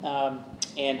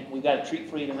And we've got a treat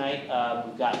for you tonight.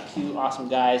 We've got two awesome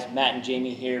guys, Matt and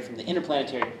Jamie, here from the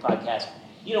Interplanetary Podcast.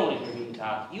 You don't want to hear me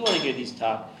talk. You want to hear these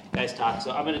guys talk.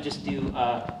 So I'm going to just give them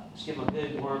a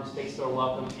good warm space door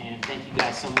welcome, and thank you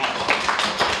guys so much.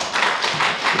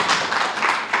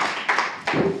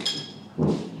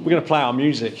 We're going to play our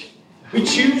music. We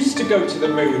choose to go to the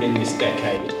moon in this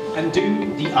decade and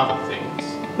do the other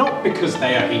things, not because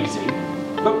they are easy,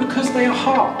 but because they are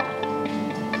hard.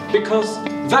 Because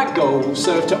that goal will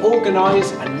serve to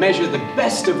organise and measure the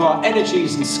best of our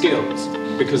energies and skills,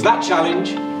 because that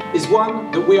challenge is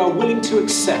one that we are willing to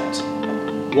accept,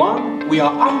 one we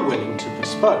are unwilling to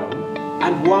postpone,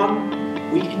 and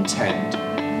one we intend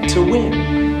to win.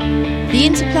 The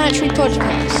Interplanetary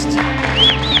Podcast.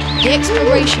 The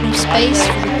exploration of space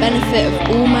for the benefit of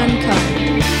all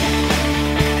mankind.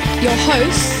 Your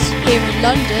hosts here in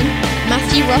London,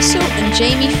 Matthew Russell and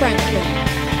Jamie Franklin.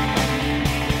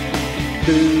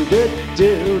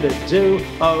 Do.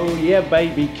 Oh yeah,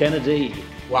 baby Kennedy.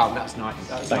 Wow, that's nice.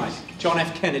 That was nice. John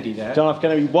F. Kennedy there. John F.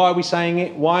 Kennedy. Why are we saying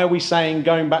it? Why are we saying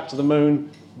going back to the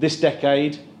moon this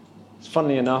decade?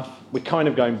 Funnily enough, we're kind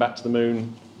of going back to the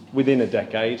moon within a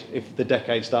decade. If the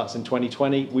decade starts in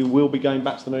 2020, we will be going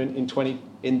back to the moon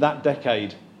in that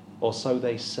decade, or so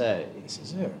they say. This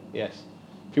is it. Yes.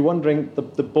 If you're wondering, the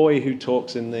boy who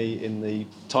talks in the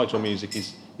title music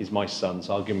is my son,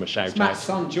 so I'll give him a shout out. Matt's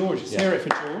son, George. Let's hear it for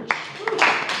George.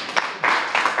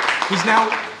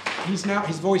 He's now,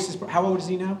 his voice is, how old is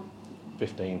he now?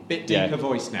 15. Bit deeper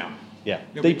voice now. Yeah,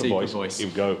 deeper voice. Here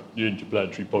we go, the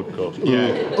Interplanetary Podcast.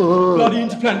 Yeah. Bloody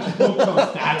Interplanetary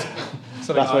Podcast, Dad.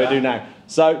 That's what I do now.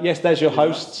 So, yes, there's your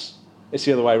hosts. It's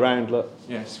the other way around, look.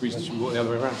 Yes, we should walk the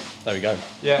other way around. There we go.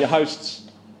 Yeah. Your hosts,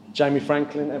 Jamie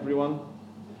Franklin, everyone,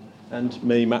 and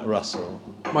me, Matt Russell.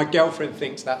 My girlfriend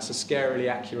thinks that's a scarily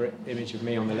accurate image of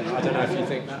me on the left. I don't know if you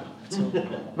think that at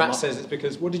all. Matt says it's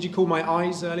because, what did you call my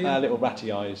eyes earlier? Little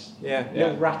ratty eyes. Yeah,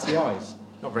 little ratty eyes.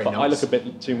 Not very but nice. I look a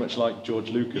bit too much like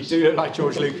George Lucas. You do look like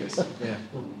George Lucas. Yeah.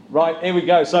 Right, here we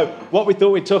go. So what we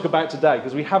thought we'd talk about today,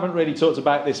 because we haven't really talked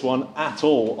about this one at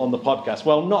all on the podcast,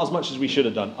 well, not as much as we should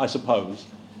have done, I suppose,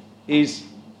 is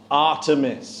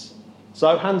Artemis.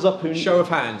 So hands up who... Show of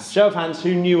hands. Show of hands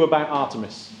who knew about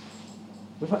Artemis.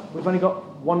 We've only got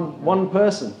one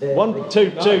person.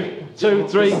 Two,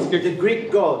 three. The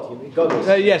Greek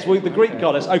goddess. Yes, the Greek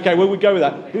goddess. Okay, well, we go with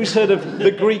that. Who's heard of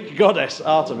the Greek goddess,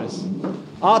 Artemis?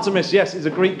 Artemis, yes, is a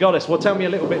Greek goddess. Well, tell me a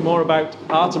little bit more about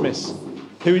Artemis.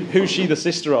 Who's she the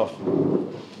sister of?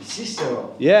 Sister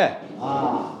of? Yeah.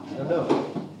 I don't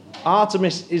know.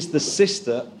 Artemis is the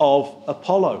sister of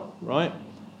Apollo, right?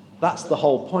 That's the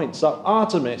whole point. So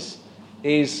Artemis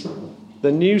is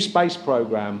the new space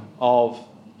program of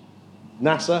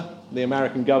NASA, the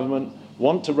American government,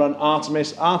 want to run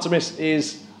Artemis. Artemis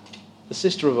is the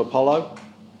sister of Apollo,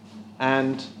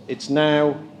 and it's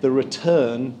now the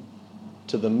return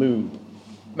to the moon.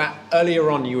 Matt, earlier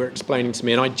on you were explaining to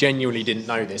me, and I genuinely didn't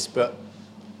know this, but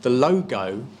the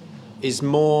logo is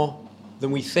more than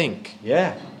we think.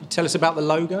 Yeah. Tell us about the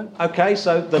logo. Okay,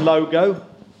 so the logo,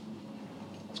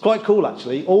 it's quite cool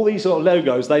actually. All these sort of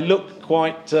logos, they look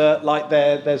quite like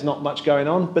there's not much going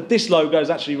on, but this logo is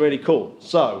actually really cool.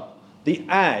 So the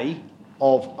A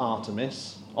of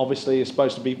Artemis obviously is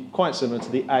supposed to be quite similar to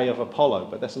the A of Apollo,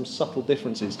 but there's some subtle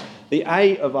differences. The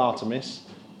A of Artemis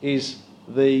is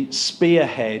the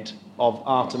spearhead of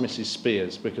Artemis's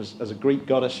spears, because as a Greek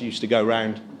goddess she used to go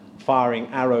around firing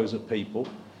arrows at people,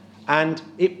 and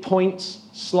it points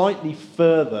slightly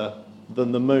further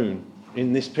than the moon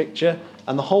in this picture.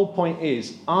 And the whole point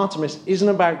is Artemis isn't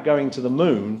about going to the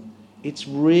moon, it's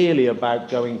really about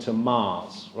going to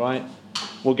Mars, right?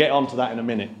 We'll get onto that in a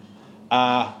minute.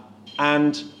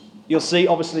 And you'll see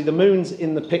obviously the moon's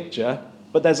in the picture,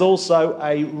 but there's also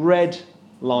a red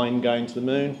line going to the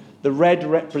moon. The red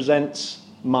represents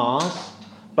Mars,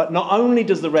 but not only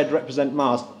does the red represent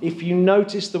Mars, if you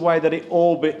notice the way that it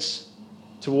orbits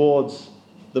towards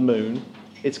the moon,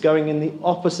 it's going in the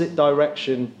opposite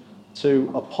direction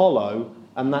to Apollo,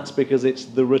 and that's because it's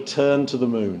the return to the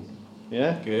moon.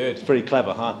 Yeah? Good. It's pretty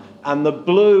clever, huh? And the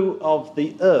blue of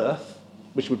the Earth,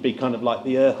 which would be kind of like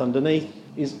the Earth underneath,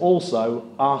 is also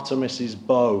Artemis's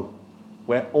bow,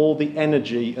 where all the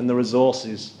energy and the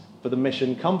resources for the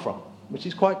mission come from, which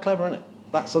is quite clever, isn't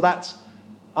it? So that's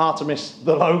Artemis,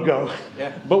 the logo.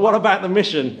 Yeah. But what about the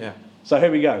mission? Yeah. So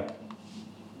here we go.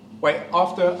 Wait,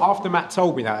 after Matt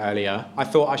told me that earlier, I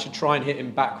thought I should try and hit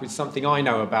him back with something I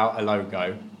know about a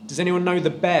logo. Does anyone know the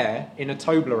bear in a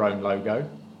Toblerone logo?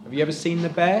 Have you ever seen the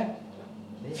bear?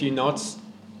 A few nods.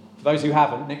 For those who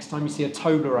haven't, next time you see a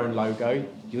Toblerone logo,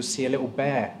 you'll see a little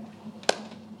bear.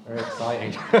 Very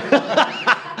exciting.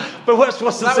 But what's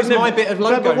the That was my bit of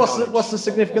logo But what's knowledge. the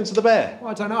significance of the bear?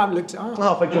 Well, I don't know. I haven't looked it up.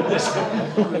 Oh, for goodness.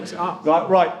 I looked it up.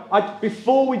 Right.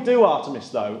 Before we do Artemis,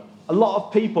 though, a lot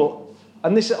of people,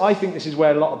 and I think this is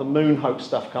where a lot of the moon hoax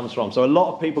stuff comes from. So a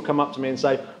lot of people come up to me and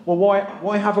say, well,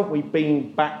 why haven't we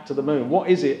been back to the moon? What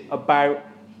is it about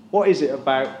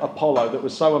Apollo that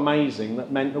was so amazing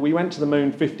that meant that we went to the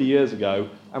moon 50 years ago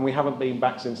and we haven't been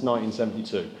back since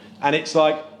 1972? And it's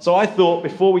like, so I thought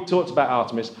before we talked about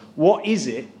Artemis, what is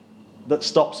it that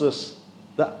stops us,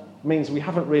 that means we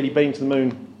haven't really been to the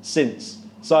moon since?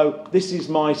 So this is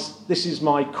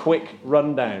my quick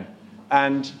rundown.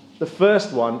 And the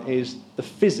first one is the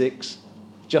physics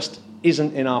just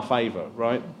isn't in our favour,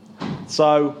 right?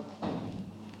 So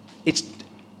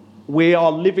we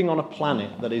are living on a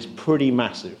planet that is pretty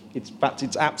massive. In fact,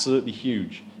 it's absolutely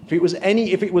huge.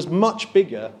 If it was much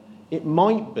bigger, it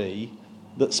might be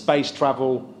that space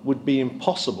travel would be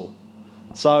impossible.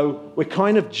 So we're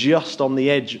kind of just on the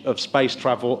edge of space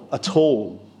travel at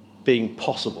all being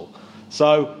possible.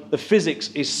 So the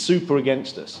physics is super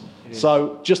against us.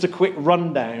 So just a quick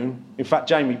rundown. In fact,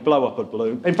 Jamie, blow up a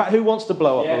balloon. In fact, who wants to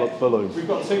blow up a balloon? We've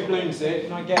got 2 balloons here.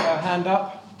 Can I get a hand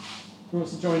up? Who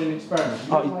wants to join in the experiment?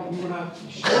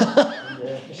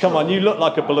 Come on, you look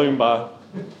like a balloon bar.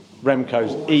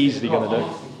 Remco's easily going to do.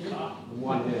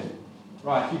 One here.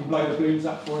 Right, if you can blow the balloons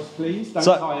up for us, please. Don't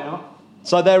So- tie it up.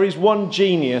 So there is one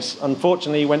genius.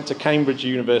 Unfortunately, he went to Cambridge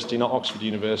University, not Oxford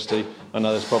University. I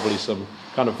know there's probably some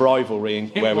kind of rivalry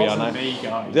in where we are now. me,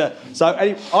 guys. Yeah. So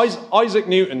anyway, Isaac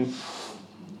Newton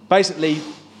basically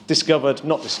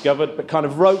not discovered, but kind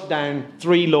of wrote down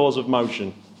 3 laws of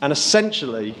motion. And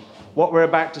essentially, what we're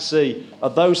about to see are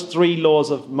those 3 laws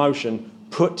of motion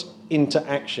put into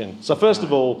action. So first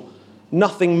of all,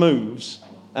 nothing moves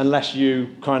unless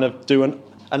you kind of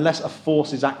unless a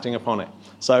force is acting upon it.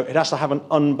 So it has to have an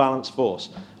unbalanced force.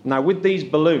 Now with these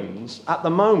balloons, at the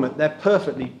moment, they're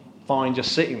perfectly fine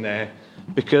just sitting there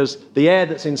because the air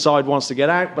that's inside wants to get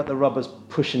out, but the rubber's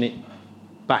pushing it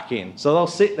back in. So they'll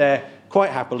sit there quite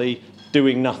happily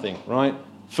doing nothing, right?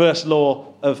 First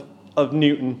law of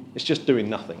Newton, it's just doing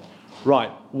nothing.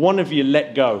 Right, one of you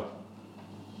let go.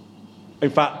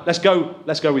 In fact, let's go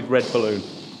with red balloon.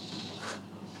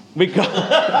 We got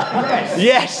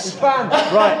yes.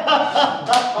 Right.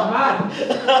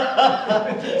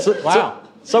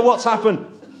 So what's happened?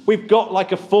 We've got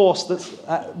like a force that's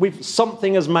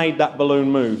something has made that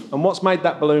balloon move, and what's made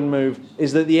that balloon move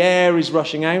is that the air is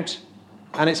rushing out,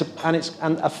 and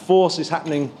a force is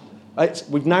happening.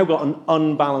 We've now got an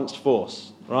unbalanced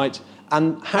force, right?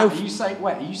 And how? Are you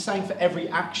saying for every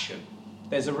action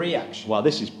there's a reaction? Well,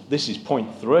 this is point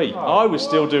 3. I was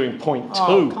still doing point 2.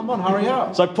 Oh, come on, hurry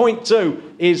up. So point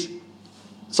 2 is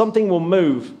something will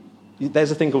move.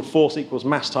 There's a thing called force equals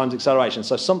mass times acceleration.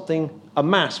 So a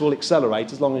mass will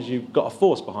accelerate as long as you've got a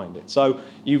force behind it. So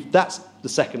that's the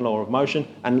second law of motion.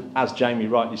 And as Jamie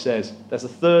rightly says, there's a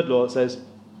third law that says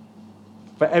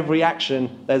for every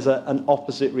action, there's an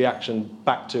opposite reaction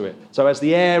back to it. So as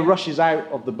the air rushes out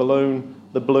of the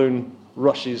balloon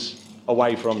rushes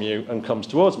away from you and comes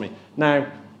towards me. Now,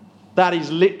 that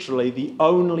is literally the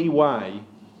only way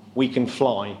we can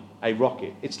fly a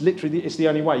rocket. It's the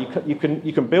only way. You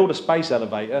can build a space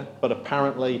elevator, but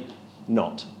apparently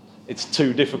not. It's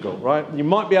too difficult, right? You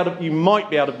might be able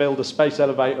to build a space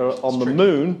elevator on the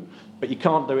moon, but you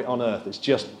can't do it on Earth. It's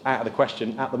just out of the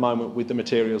question at the moment with the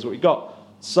materials that we've got.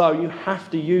 So you have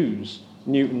to use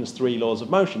Newton's 3 laws of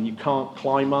motion. You can't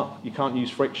climb up, you can't use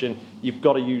friction, you've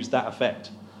got to use that effect.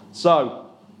 So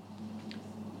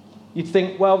you'd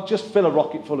think, well, just fill a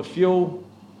rocket full of fuel,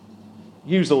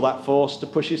 use all that force to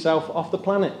push yourself off the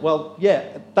planet. Well,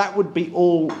 yeah, that would be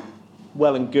all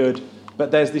well and good, but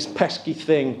there's this pesky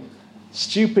thing.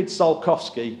 Stupid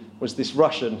Tsiolkovsky was this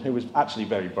Russian who was actually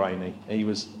very brainy.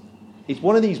 He's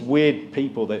one of these weird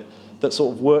people that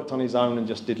sort of worked on his own and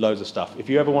just did loads of stuff. If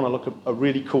you ever want to look at a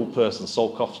really cool person,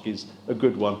 Tsiolkovsky's a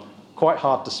good one. Quite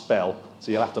hard to spell,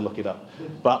 so you'll have to look it up.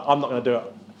 But I'm not going to do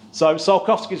it. So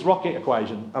Tsiolkovsky's rocket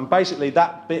equation, and basically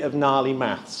that bit of gnarly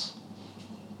maths,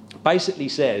 basically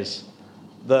says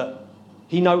that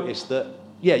he noticed that,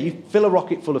 yeah, you fill a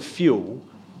rocket full of fuel,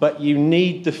 but you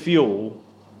need the fuel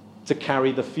to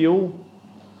carry the fuel.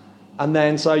 And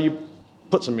then so you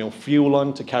put some more fuel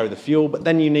on to carry the fuel, but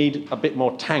then you need a bit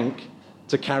more tank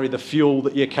to carry the fuel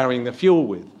that you're carrying the fuel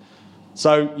with.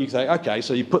 So you say, okay,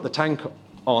 so you put the tank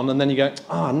on, and then you go,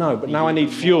 no, but now I need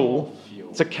fuel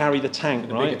to carry the tank,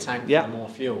 the right? bigger tank yeah. for more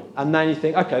fuel. And then you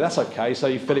think, okay, that's okay, so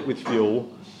you fill it with fuel,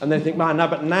 and then you think, no,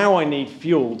 but now I need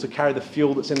fuel to carry the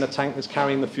fuel that's in the tank that's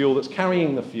carrying the fuel that's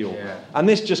carrying the fuel. Yeah. And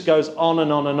this just goes on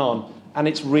and on and on, and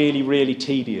it's really, really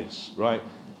tedious, right?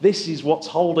 this is what's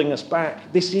holding us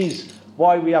back. This is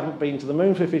why we haven't been to the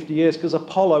moon for 50 years, because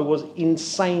Apollo was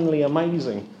insanely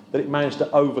amazing that it managed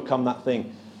to overcome that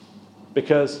thing.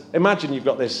 Because imagine you've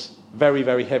got this very,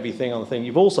 very heavy thing on the thing.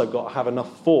 You've also got to have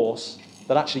enough force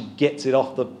that actually gets it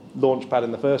off the launch pad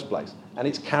in the first place. And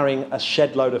it's carrying a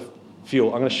shed load of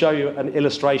fuel. I'm going to show you an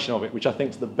illustration of it, which I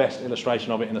think is the best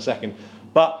illustration of it in a second.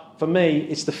 But for me,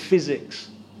 it's the physics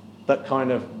that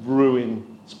kind of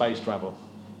ruin space travel.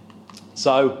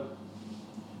 So,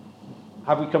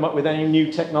 have we come up with any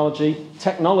new technology?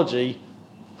 Technology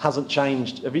hasn't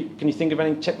changed. Can you think of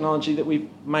any technology that we've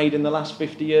made in the last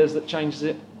 50 years that changes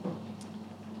it?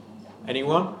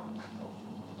 Anyone?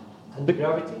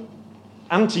 Anti-gravity?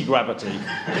 Anti-gravity.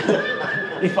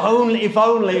 If only.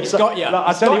 He's got you.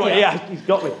 I tell you what, yeah, he's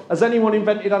got me. Has anyone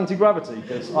invented anti-gravity?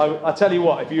 Because I tell you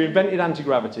what, if you invented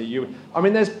anti-gravity,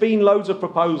 there's been loads of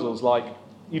proposals like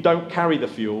you don't carry the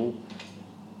fuel,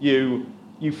 you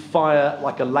fire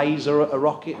like a laser at a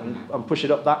rocket and push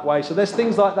it up that way. So there's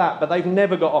things like that, but they've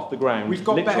never got off the ground. We've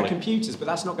got literally. better computers, but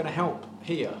that's not going to help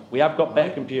here. We have got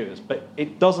better computers, but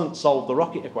it doesn't solve the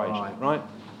rocket equation, right?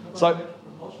 So,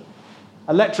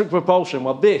 electric propulsion,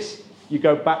 well you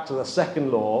go back to the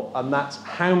second law, and that's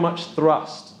how much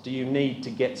thrust do you need to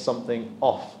get something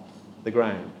off the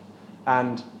ground?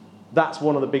 And that's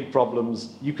one of the big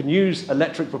problems. You can use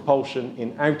electric propulsion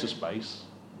in outer space,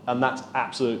 and that's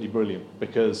absolutely brilliant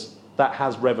because that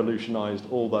has revolutionised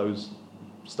all those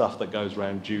stuff that goes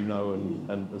around Juno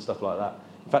and stuff like that.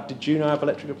 In fact, did Juno have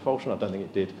electric propulsion? I don't think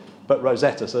it did. But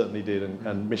Rosetta certainly did,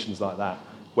 and missions like that,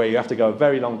 where you have to go a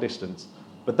very long distance.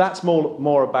 But that's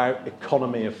more about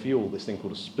economy of fuel, this thing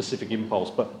called a specific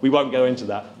impulse. But we won't go into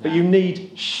that. But you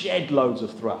need shed loads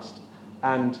of thrust.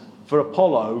 And for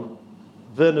Apollo,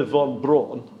 Wernher von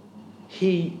Braun,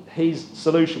 his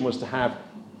solution was to have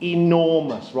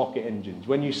enormous rocket engines.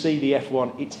 When you see the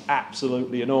F1, it's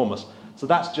absolutely enormous. So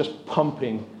that's just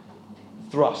pumping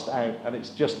thrust out, and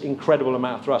it's just incredible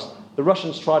amount of thrust. The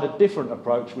Russians tried a different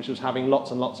approach, which was having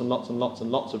lots and lots and lots and lots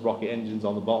and lots of rocket engines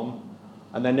on the bottom,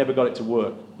 and they never got it to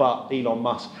work, but Elon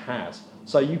Musk has.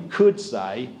 So you could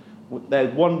say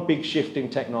there's one big shift in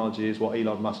technology is what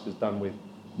Elon Musk has done with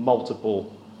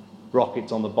multiple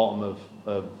rockets on the bottom of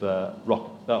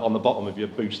your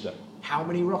booster. How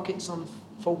many rockets on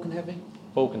Falcon Heavy?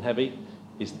 Falcon Heavy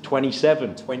is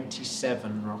 27.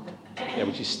 27 rockets. Yeah,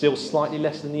 which is still slightly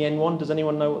less than the N1. Does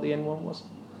anyone know what the N1 was?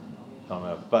 Can't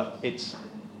know. But it's,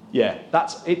 yeah,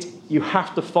 that's it. You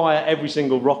have to fire every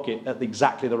single rocket at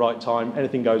exactly the right time.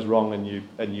 Anything goes wrong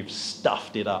and you've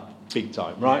stuffed it up big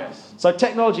time, right? Yes. So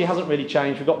technology hasn't really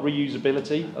changed. We've got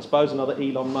reusability, I suppose, another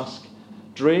Elon Musk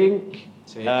ting.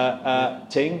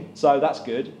 So that's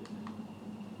good.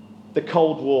 The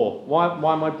Cold War.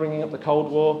 Why am I bringing up the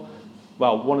Cold War?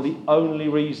 Well, one of the only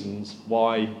reasons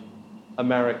why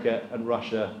America and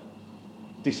Russia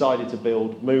decided to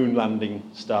build moon landing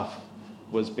stuff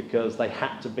was because they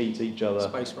had to beat each other.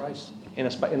 Space race. In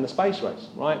the space race,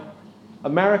 right?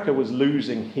 America was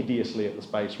losing hideously at the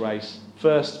space race.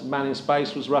 First man in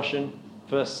space was Russian.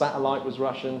 First satellite was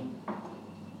Russian.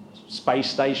 Space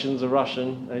stations are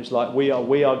Russian. And it's like, we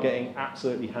are getting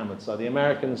absolutely hammered. So the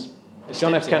Americans,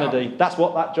 John F. Kennedy, that's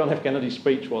what that John F. Kennedy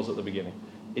speech was at the beginning.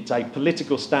 It's a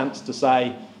political stance to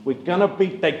say, we're going to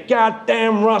beat the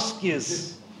goddamn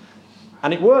Ruskies.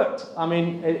 And it worked. I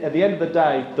mean, at the end of the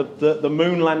day, the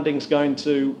moon landings going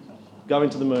into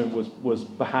the moon was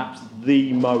perhaps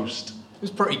the most. It was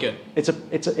pretty good.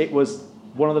 It was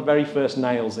one of the very first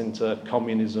nails into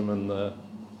communism and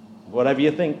whatever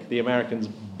you think. The Americans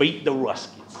beat the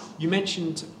Ruskies. You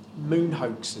mentioned moon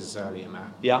hoaxes earlier,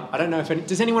 Matt. Yeah. I don't know if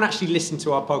does anyone actually listen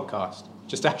to our podcast?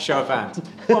 Just a show of hands.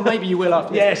 Well, maybe you will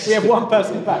after. Yes. We have one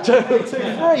person back. Two,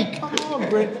 three. Come on,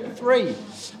 Brit. 3.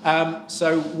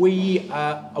 So we,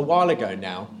 a while ago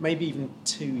now, maybe even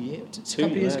 2 years, a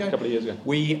couple of years ago,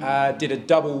 we did a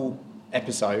double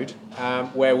episode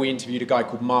where we interviewed a guy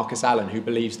called Marcus Allen who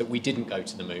believes that we didn't go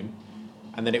to the moon,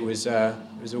 and that it was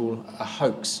all a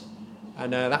hoax.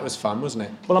 And that was fun, wasn't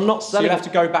it? Well, I'm not selling. So you'll have to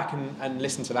go back and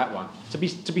listen to that one. To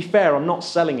be fair, I'm not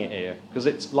selling it here because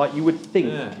it's like you would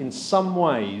think in some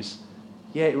ways.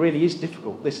 Yeah, it really is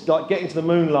difficult. This like getting to the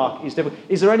moon lark is difficult.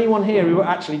 Is there anyone here who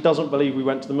actually doesn't believe we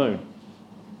went to the moon?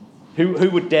 Who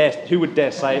would dare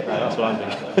say it? That's what I'm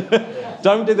thinking.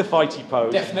 Don't do the fighty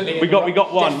pose. Definitely. We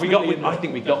got one. I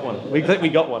think we got one. We think we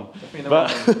got one.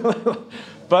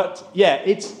 But yeah,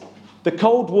 it's the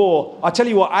Cold War. I tell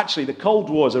you what, actually, the Cold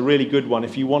War is a really good one.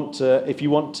 If you want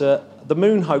to, the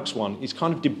moon hoax one is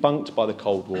kind of debunked by the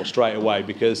Cold War straight away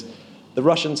because the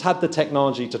Russians had the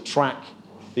technology to track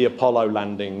the Apollo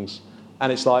landings,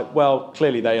 And it's like, well,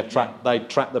 clearly they tracked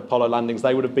the Apollo landings.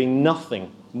 They would have been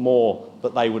nothing more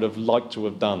that they would have liked to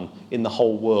have done in the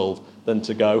whole world than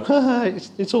to go,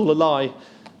 it's all a lie.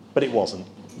 But it wasn't.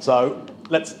 So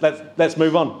let's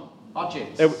move on.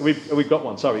 Budgets. We've got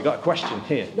one. Sorry, we've got a question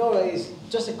here. No, it's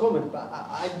just a comment. But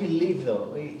I believe,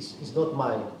 though, it's not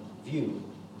my view,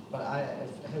 but I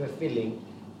have a feeling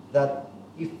that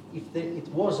if it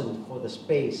wasn't for the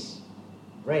space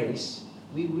race,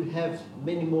 we would have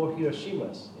many more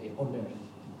Hiroshimas on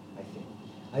Earth,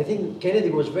 I think Kennedy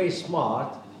was very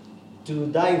smart to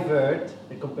divert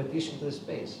the competition to the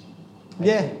space.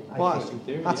 Yeah,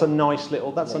 that's a yeah. nice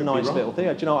little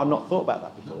theory. Do you know, I've not thought about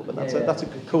that before, but that's a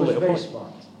cool little point.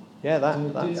 Smart. Yeah,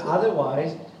 that's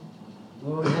otherwise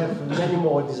we would have many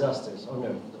more disasters on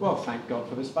Earth. Well, thank God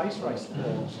for the space race.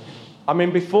 Yeah. I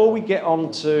mean, before we get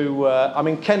on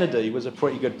to, Kennedy was a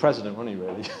pretty good president, wasn't he,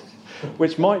 really?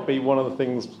 Which might be one of the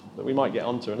things that we might get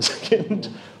onto in a second.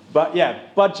 But yeah,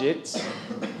 budgets.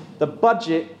 The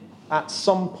budget at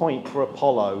some point for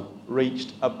Apollo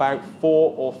reached about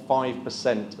 4 or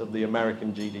 5% of the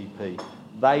American GDP.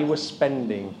 They were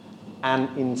spending an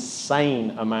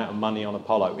insane amount of money on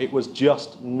Apollo. It was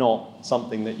just not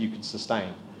something that you could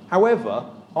sustain. However,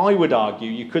 I would argue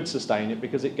you could sustain it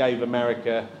because it gave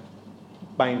America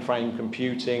mainframe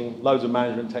computing, loads of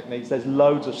management techniques. There's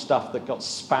loads of stuff that got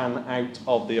span out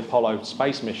of the Apollo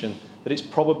space mission that it's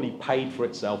probably paid for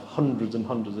itself hundreds and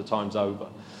hundreds of times over.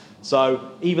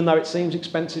 So even though it seems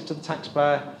expensive to the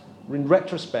taxpayer, in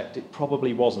retrospect, it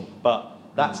probably wasn't. But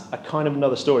that's a kind of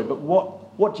another story. But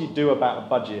what do you do about a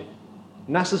budget?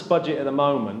 NASA's budget at the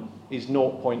moment is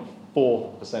 0.4%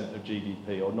 of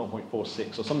GDP or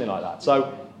 0.46 or something like that.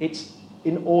 So it's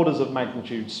in orders of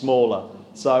magnitude smaller.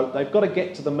 So they've got to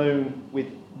get to the moon with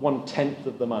 1/10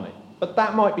 of the money. But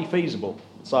that might be feasible.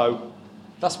 So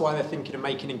That's why they're thinking of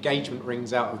making engagement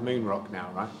rings out of moon rock now,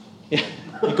 right? yeah.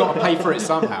 You've got to pay for it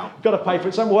somehow. Got to pay for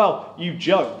it. So, well, you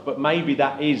joke, but maybe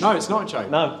that is... No, it's not a joke.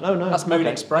 No. That's Moon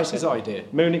Express's idea.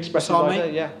 Moon Express's What's our idea,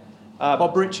 mate? yeah.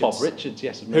 Bob Richards. Bob Richards,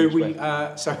 yes. of Who Moon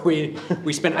Express.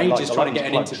 we spent I like ages trying to his get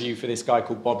an plugs. interview for this guy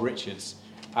called Bob Richards.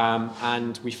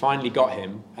 And we finally got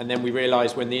him. And then we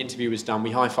realised when the interview was done, we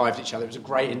high-fived each other. It was a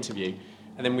great interview.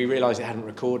 And then we realised it hadn't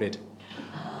recorded.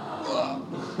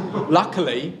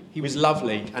 Luckily, he was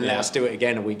lovely and let us do it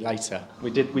again a week later. We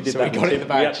did So that we got with it in the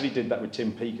bag. We actually did that with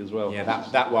Tim Peake as well. Yeah,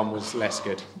 that one was less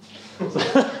good.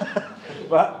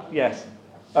 But, yes.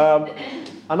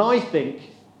 And I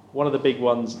think one of the big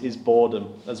ones is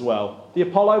boredom as well. The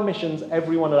Apollo missions,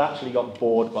 everyone had actually got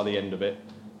bored by the end of it.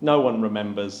 No one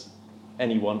remembers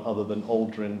anyone other than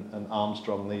Aldrin and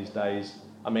Armstrong these days.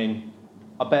 I mean,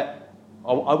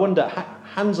 I wonder,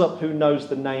 hands up who knows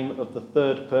the name of the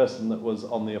third person that was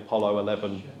on the Apollo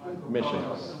 11 mission.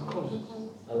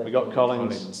 We got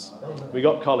Collins. We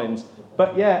got Collins.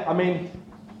 But yeah, I mean,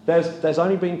 there's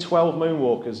only been 12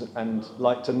 moonwalkers, and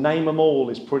like to name them all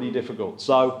is pretty difficult.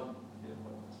 So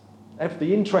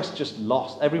the interest just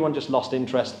lost. Everyone just lost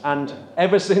interest. And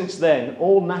ever since then,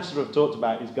 all NASA have talked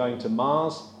about is going to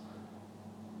Mars.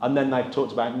 And then they've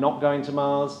talked about not going to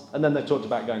Mars. And then they've talked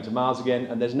about going to Mars again.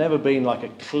 And there's never been like a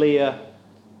clear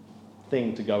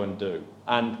thing to go and do.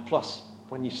 And plus,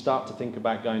 when you start to think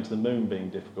about going to the moon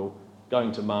being difficult,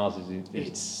 going to Mars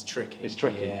It's tricky. It's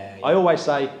tricky. Yeah. I always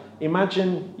say,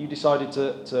 imagine you decided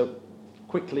to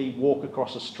quickly walk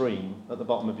across a stream at the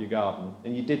bottom of your garden,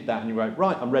 and you did that, and you wrote,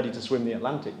 right, I'm ready to swim the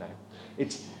Atlantic now.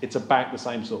 It's about the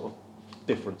same sort of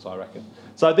difference, I reckon.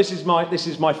 So this is my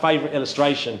favourite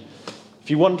illustration. If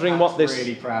you're wondering what this...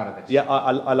 really proud of this. Yeah,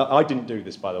 I didn't do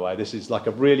this, by the way. This is like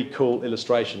a really cool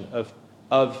illustration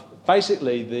of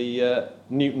basically the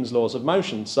Newton's laws of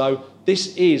motion. So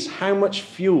this is how much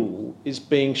fuel is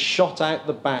being shot out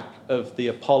the back of the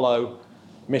Apollo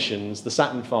missions, the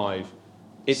Saturn V.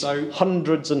 It's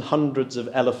hundreds and hundreds of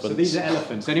elephants. So these are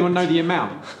elephants. Anyone know the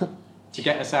amount to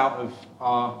get us out of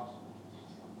our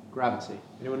gravity?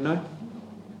 Anyone know?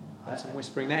 Some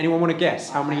whispering there. Anyone want to guess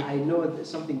how many? I know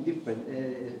something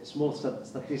different. Small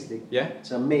statistic. Yeah.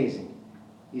 It's amazing.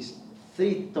 It's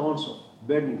 3 tons of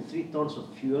burning 3 tons of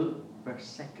fuel per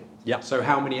second. Yeah. So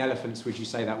how many elephants would you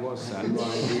say that was, I sir? have no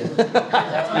idea.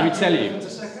 Let me tell you.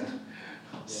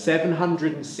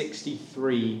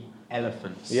 763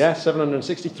 elephants. Yeah,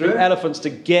 763 Good. elephants to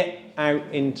get out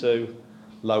into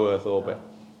low Earth orbit.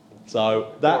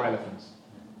 So 4 elephants.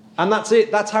 And that's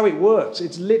it. That's how it works.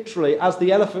 It's literally, as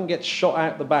the elephant gets shot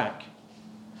out the back,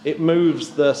 it moves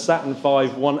the Saturn V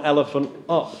 1 elephant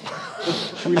up.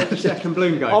 Should we let the second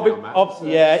balloon go? Actually,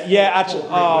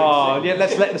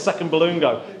 let's let the second balloon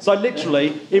go. So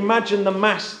literally, imagine the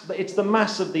mass. It's the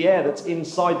mass of the air that's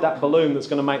inside that balloon that's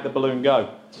going to make the balloon go.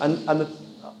 And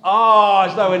Oh,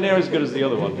 it's nowhere near as good as the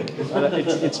other one.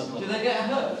 It's Do they get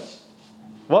hurt?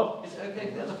 what? Is it okay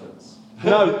for the elephants?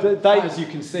 No, As you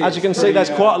can see, As you it's can see, pretty, there's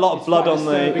quite a lot of it's blood quite on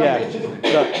the. disturbing Yeah, image, isn't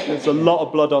it? Look, there's a lot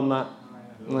of blood on that.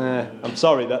 I'm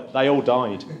sorry that they all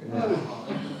died.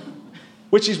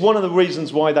 Which is one of the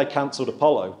reasons why they cancelled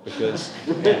Apollo, because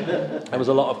there was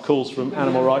a lot of calls from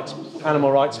animal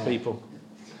rights people.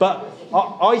 But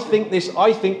I think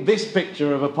this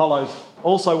picture of Apollo's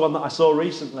also one that I saw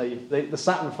recently, the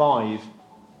Saturn V.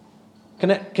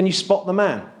 Can you spot the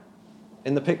man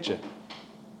in the picture?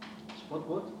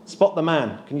 What? Spot the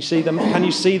man. Can you see them? Can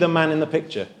you see the man in the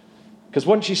picture? Because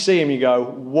once you see him, you go,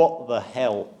 "What the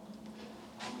hell?"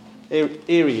 Here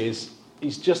he is.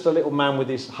 He's just a little man with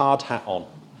his hard hat on,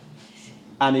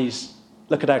 and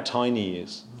look at how tiny he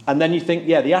is. And then you think,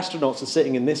 yeah, the astronauts are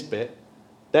sitting in this bit.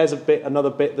 There's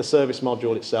another bit, the service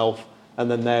module itself,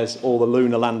 and then there's all the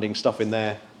lunar landing stuff in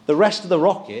there. The rest of the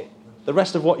rocket, the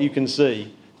rest of what you can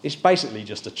see, is basically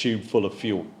just a tube full of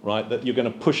fuel, right? That you're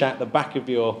going to push out the back of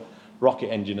your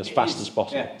rocket engine as fast as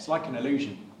possible. Yeah, it's like an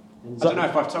illusion. I don't know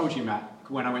if I've told you, Matt,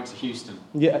 when I went to Houston.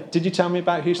 Yeah. Did you tell me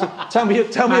about Houston? tell me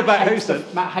about Houston.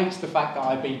 Matt hates the fact that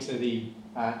I've been to the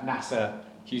NASA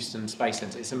Houston Space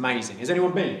Center. It's amazing. Has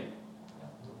anyone been?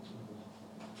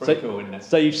 Pretty cool, isn't it?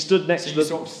 So you've stood next So to you the.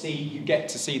 sort of you get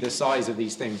to see the size of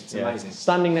these things. It's amazing.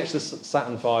 Standing next to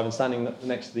Saturn V and standing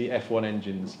next to the F1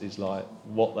 engines is like,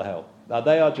 what the hell?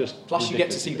 They are just. Plus, you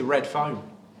get to see the red phone.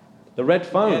 the red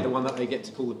phone. Yeah, the one that they get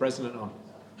to call the president on.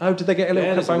 Oh, did they get a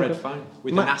little there's a phone? red phone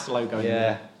with the NASA logo in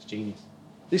there. It's genius.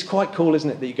 It's quite cool, isn't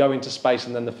it, that you go into space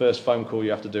and then the first phone call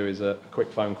you have to do is a quick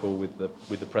phone call with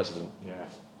the president. Yeah,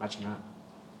 imagine that.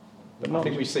 But I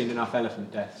think we've seen enough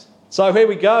elephant deaths. So here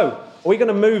we go. Are we going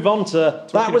to move on to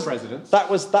Talking of presidents. that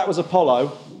was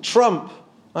Apollo. Trump.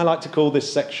 I like to call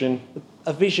this section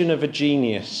a vision of a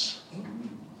genius.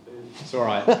 It's all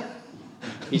right.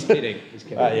 He's kidding. He's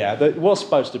kidding. Yeah, it was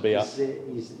supposed to be up.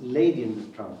 He's Lady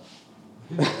in Trump.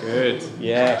 Good.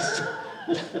 Yes.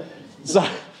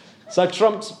 So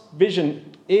Trump's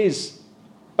vision is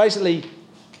basically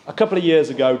a couple of years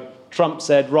ago. Trump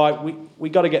said, right, we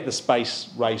got to get the space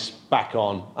race back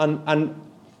on, and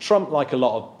Trump, like a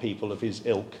lot of people of his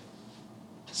ilk,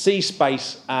 sees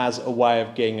space as a way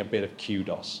of getting a bit of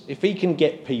kudos. If he can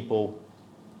get people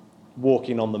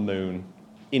walking on the moon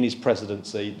in his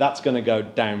presidency, that's going to go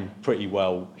down pretty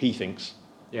well, he thinks,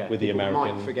 with the people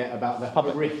American might forget about the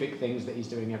public. horrific things that he's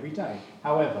doing every day.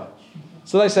 However,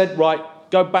 So they said, right,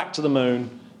 go back to the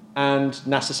moon, and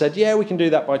NASA said, yeah, we can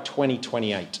do that by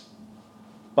 2028.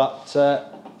 But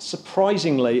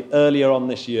surprisingly, earlier on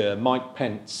this year, Mike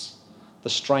Pence, the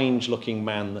strange-looking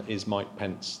man that is Mike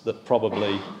Pence, that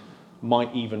probably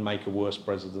might even make a worse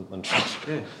president than Trump.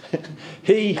 yeah.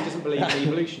 He doesn't believe in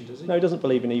evolution, does he? No, he doesn't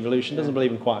believe in evolution, doesn't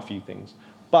believe in quite a few things.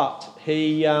 But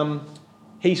he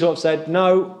sort of said,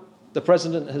 no, the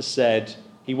president has said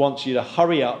he wants you to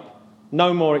hurry up,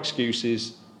 no more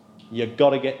excuses, you've got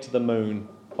to get to the moon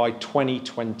by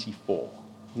 2024.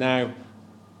 Now,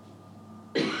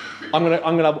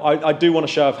 I do want a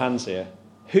show of hands here.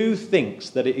 Who thinks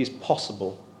that it is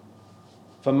possible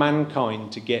for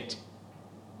mankind to get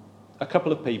a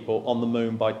couple of people on the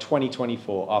moon by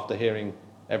 2024 after hearing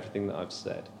everything that I've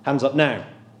said? Hands up now.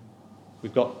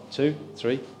 We've got 2,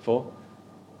 3, 4.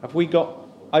 Have we got...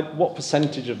 what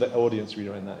percentage of the audience are we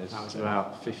doing that is? That was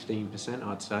about 15%,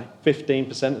 I'd say.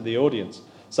 15% of the audience.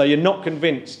 So you're not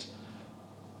convinced.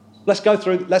 Let's go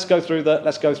through the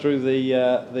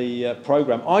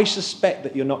program. I suspect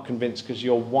that you're not convinced because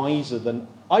you're wiser than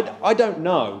I don't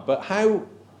know, but how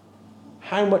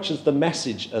much has the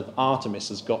message of Artemis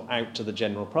has got out to the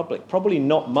general public? Probably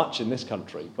not much in this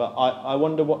country, but I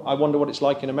wonder what it's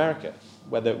like in America,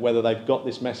 whether they've got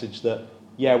this message that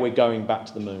yeah, we're going back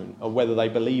to the moon, or whether they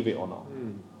believe it or not.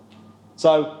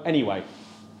 So anyway,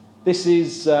 this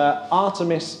is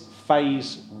Artemis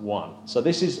Phase 1. So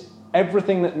this is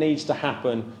everything that needs to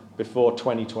happen before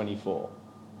 2024.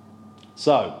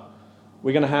 So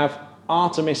we're going to have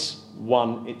Artemis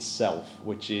 1 itself,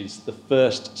 which is the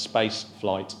first space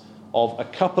flight of a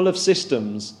couple of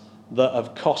systems that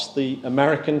have cost the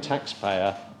American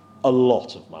taxpayer a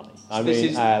lot of money.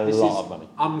 This is lot of money.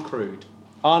 Uncrewed.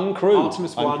 Uncrewed.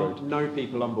 Artemis 1, no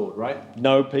people on board, right?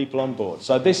 No people on board.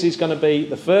 So this is going to be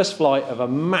the first flight of a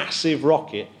massive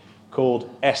rocket called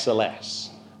SLS,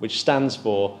 which stands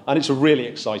for, and it's a really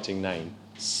exciting name,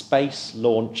 Space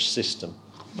Launch System.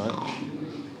 Right?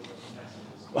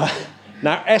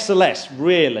 Now, SLS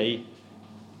really,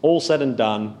 all said and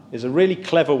done, is a really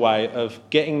clever way of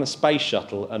getting the space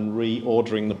shuttle and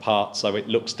reordering the parts so it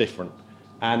looks different.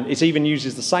 And it even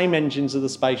uses the same engines of the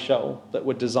space shuttle that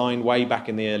were designed way back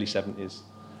in the early 70s.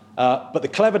 But the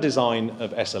clever design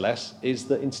of SLS is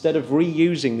that instead of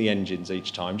reusing the engines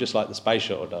each time, just like the space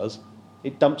shuttle does,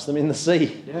 it dumps them in the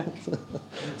sea. Yeah.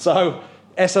 So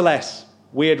SLS,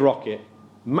 weird rocket,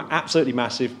 absolutely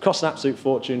massive, costs an absolute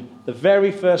fortune. The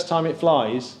very first time it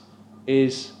flies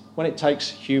is when it takes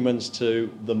humans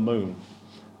to the moon.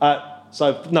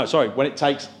 When it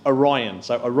takes Orion.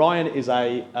 So Orion is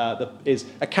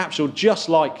a capsule just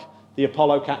like the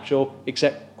Apollo capsule,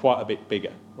 except quite a bit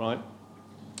bigger, right?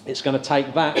 It's going to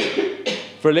take that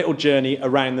for a little journey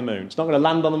around the moon. It's not going to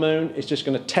land on the moon, it's just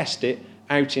going to test it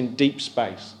out in deep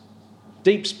space.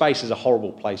 Deep space is a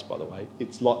horrible place, by the way.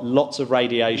 It's like lots of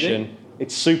radiation,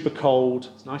 it's super cold.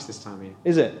 It's nice this time of year.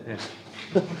 Is it?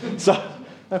 Yeah.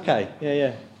 Okay,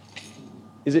 yeah.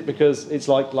 Is it because it's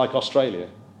like Australia?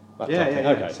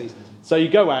 Okay. Seasons. So you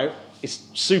go out, it's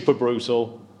super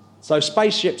brutal. So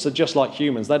spaceships are just like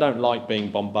humans. They don't like being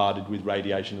bombarded with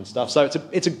radiation and stuff. So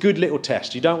it's a good little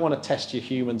test. You don't want to test your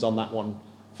humans on that one,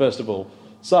 first of all.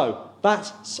 So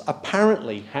that's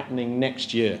apparently happening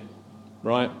next year,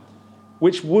 right?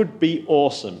 Which would be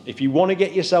awesome. If you want to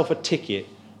get yourself a ticket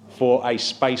for a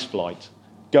space flight,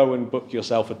 go and book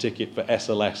yourself a ticket for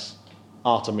SLS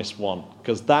Artemis 1,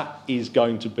 because that is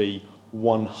going to be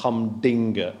one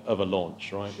humdinger of a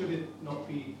launch, right? Should it not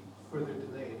be further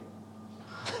delayed?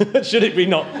 Should it be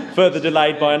not further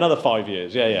delayed by another 5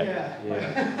 years?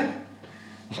 Yeah.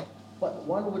 But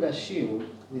one would assume,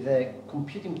 with the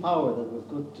computing power that we've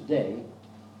got today,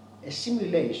 a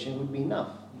simulation would be enough.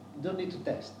 You don't need to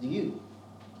test, do you?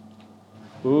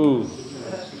 Ooh.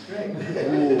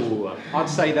 I'd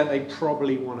say that they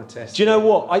probably want to test. Do you know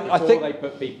what? I before think they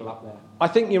put people up there. I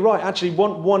think you're right. Actually,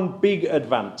 one big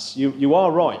advance, you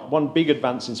are right, one big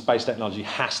advance in space technology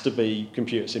has to be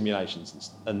computer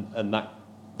simulations and that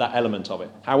element of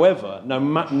it. However, no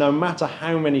matter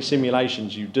how many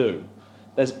simulations you do,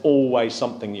 there's always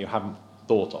something you haven't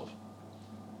thought of.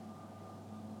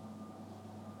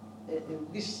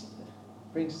 This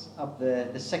brings up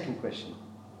the second question.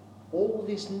 All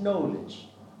this knowledge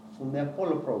from the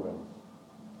Apollo program,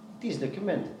 it is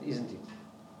documented, isn't it?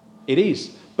 It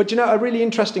is. But you know, a really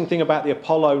interesting thing about the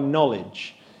Apollo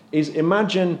knowledge is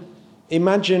imagine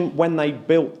when they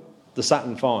built the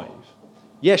Saturn V.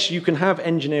 Yes, you can have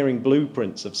engineering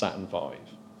blueprints of Saturn V,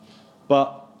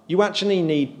 but you actually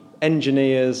need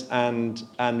engineers and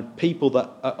people that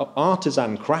are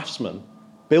artisan craftsmen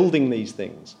building these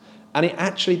things. And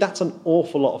that's an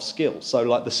awful lot of skill. So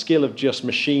like the skill of just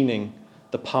machining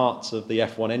the parts of the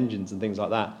F1 engines and things like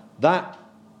that, that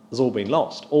has all been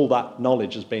lost. All that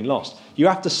knowledge has been lost. You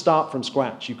have to start from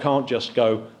scratch. You can't just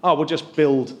go, we'll just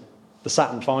build the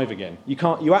Saturn V again. You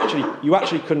can't. You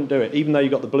actually couldn't do it. Even though you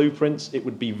got the blueprints, it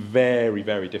would be very,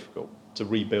 very difficult to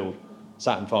rebuild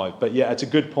Saturn V. But yeah, it's a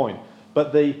good point.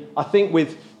 But I think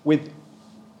with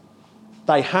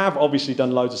they have obviously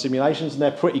done loads of simulations, and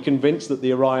they're pretty convinced that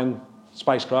the Orion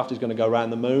spacecraft is going to go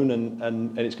around the moon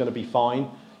and it's going to be fine.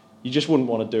 You just wouldn't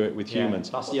want to do it with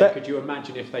humans. Plus, could you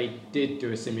imagine if they did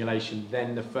do a simulation,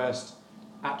 then the first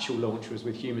actual launch was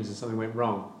with humans and something went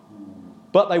wrong?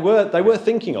 But they were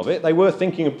thinking of it. They were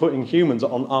thinking of putting humans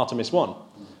on Artemis 1.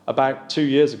 About 2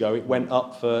 years ago,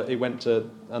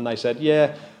 and they said,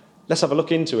 yeah, let's have a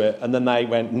look into it. And then they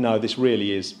went, no, this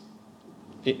really is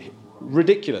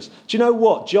ridiculous. Do you know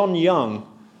what? John Young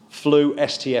flew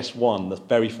STS-1, the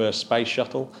very first space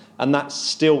shuttle, and that's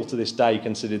still to this day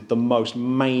considered the most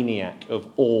maniac of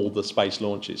all the space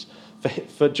launches.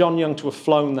 For John Young to have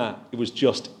flown that, it was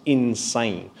just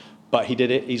insane. But he did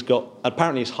it.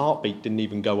 Apparently his heartbeat didn't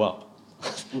even go up.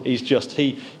 He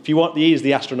is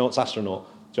the astronaut's astronaut,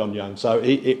 John Young.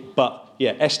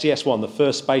 STS-1, the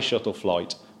first space shuttle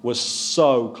flight, was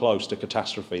so close to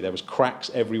catastrophe. There was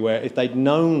cracks everywhere. If they'd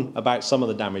known about some of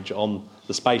the damage on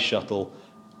the space shuttle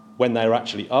when they were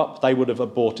actually up, they would have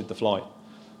aborted the flight.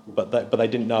 But they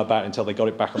didn't know about it until they got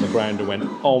it back on the ground and went,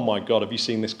 oh my God, have you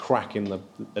seen this crack and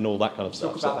all that kind of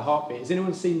stuff? Talk about the heartbeat. Has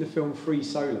anyone seen the film Free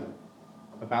Solo?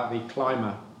 About the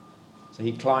climber. So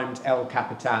he climbed El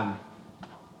Capitan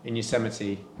in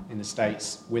Yosemite in the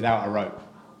States without a rope.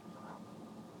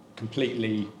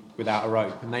 Completely without a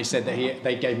rope. And they said that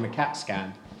they gave him a CAT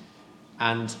scan.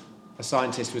 And a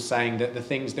scientist was saying that the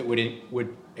things that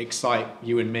would excite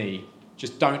you and me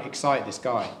just don't excite this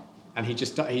guy. And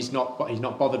he's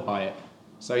not bothered by it.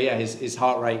 So yeah, his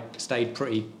heart rate stayed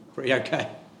pretty okay.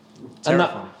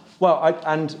 Terrifying.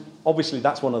 And obviously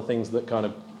that's one of the things that kind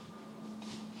of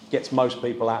gets most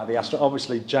people out of the astronaut.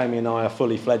 Obviously, Jamie and I are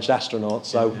fully fledged astronauts,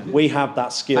 so we have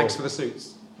that skill. Thanks for the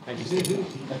suits. Thank you.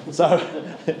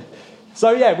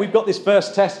 So yeah, we've got this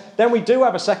first test. Then we do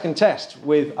have a second test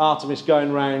with Artemis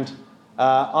going round,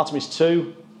 Artemis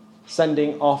 2.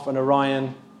 sending off an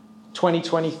Orion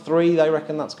 2023, they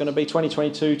reckon that's going to be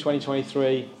 2022,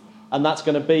 2023, and that's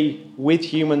going to be with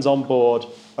humans on board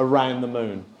around the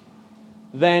moon.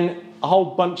 Then a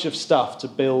whole bunch of stuff to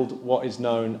build what is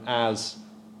known as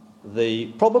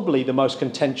probably the most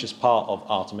contentious part of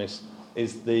Artemis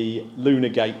is the Lunar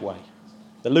Gateway.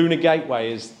 The Lunar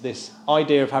Gateway is this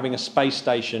idea of having a space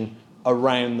station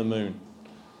around the moon.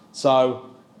 So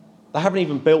they haven't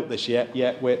even built this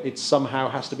yet where it somehow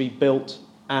has to be built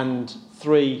and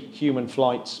 3 human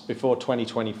flights before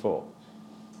 2024.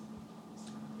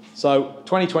 So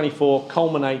 2024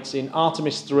 culminates in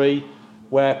Artemis 3,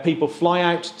 where people fly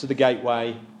out to the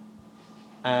gateway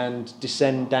and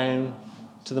descend down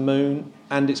to the moon,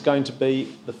 and it's going to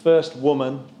be the first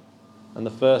woman and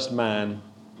the first man,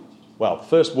 well, the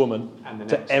first woman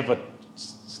to ever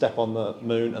step on the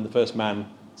moon and the first man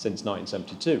since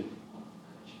 1972.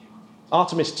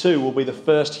 Artemis 2 will be the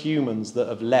first humans that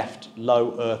have left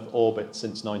low Earth orbit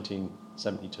since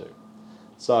 1972.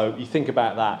 So you think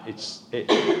about that,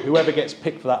 whoever gets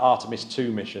picked for that Artemis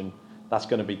 2 mission, that's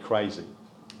going to be crazy.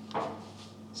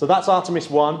 So that's Artemis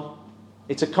 1.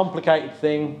 It's a complicated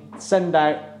thing. Send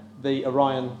out the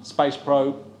Orion space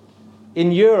probe.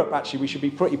 In Europe, actually, we should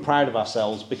be pretty proud of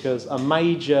ourselves because a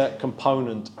major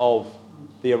component of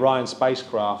the Orion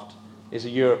spacecraft is a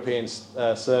European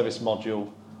service module,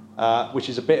 which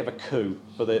is a bit of a coup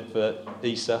for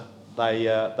ESA.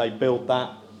 They built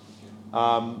that.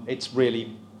 It's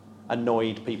really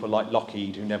annoyed people like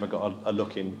Lockheed who never got a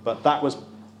look in. But that was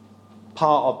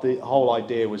part of the whole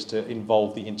idea, was to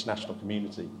involve the international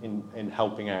community in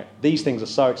helping out. These things are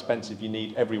so expensive, you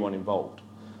need everyone involved.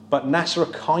 But NASA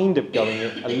are kind of going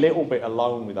it a little bit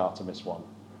alone with Artemis 1,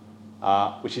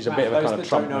 which is a bit of a kind of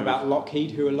Trump move. Don't know about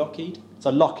Lockheed, who are Lockheed? So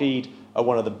Lockheed are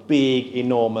one of the big,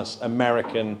 enormous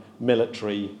American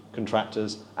military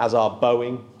contractors, as are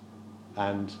Boeing,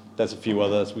 and there's a few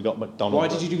others. We've got McDonnell. Why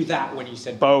did you do that when you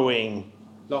said Boeing?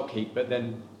 Lockheed, but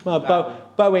then... Well,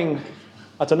 Boeing,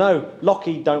 I don't know.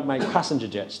 Lockheed don't make passenger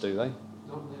jets, do they? Not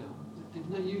now.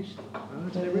 Didn't they used to?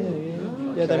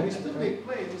 Yeah, They still make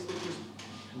planes that just,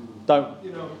 don't.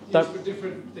 used for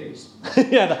different things.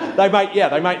 they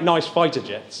make nice fighter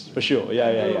jets for sure.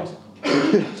 Yeah.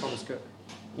 Thomas Cook.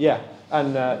 Yeah,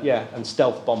 and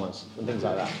stealth bombers and things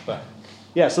like that. But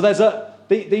yeah, so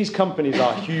these companies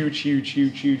are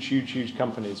huge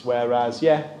companies. Whereas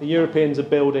the Europeans are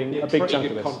building a big chunk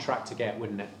of this. Contract to get,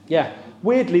 wouldn't it? Yeah,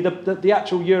 weirdly, the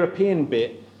actual European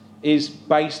bit is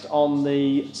based on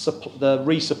the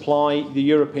resupply, the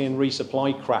European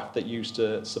resupply craft that used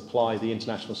to supply the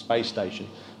International Space Station.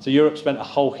 So Europe spent a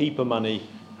whole heap of money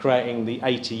creating the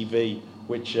ATV,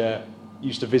 which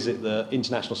used to visit the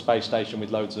International Space Station with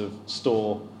loads of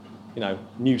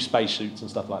new spacesuits and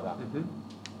stuff like that. Mm-hmm.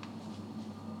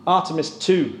 Artemis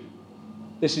 2.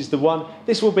 This is the one.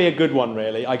 This will be a good one,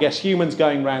 really. I guess humans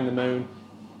going around the moon.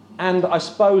 And I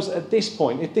suppose at this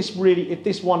point, if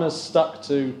this one has stuck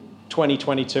to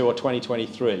 2022 or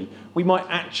 2023, we might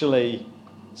actually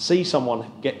see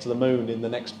someone get to the moon in the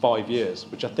next 5 years,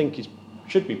 which I think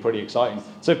should be pretty exciting.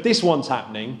 So if this one's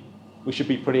happening, we should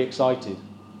be pretty excited.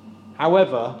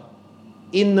 However,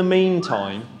 in the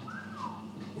meantime,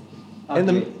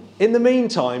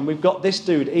 we've got this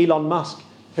dude, Elon Musk,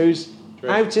 who's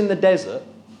out in the desert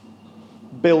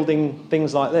building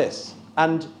things like this.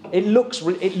 And it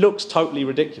looks totally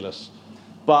ridiculous.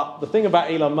 But the thing about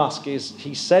Elon Musk is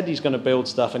he said he's going to build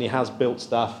stuff, and he has built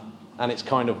stuff, and it's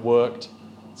kind of worked.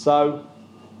 So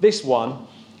this one,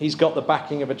 he's got the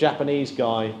backing of a Japanese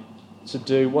guy to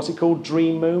do, what's it called,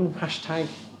 Dream Moon? Hashtag?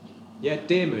 Yeah,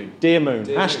 Dear Moon. Dear Moon.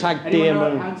 Hashtag Dear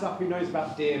Moon. Hands up who knows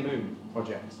about Dear Moon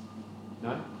projects?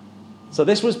 No? So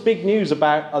this was big news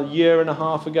about a year and a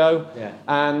half ago. Yeah.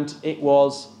 And it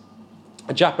was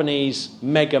a Japanese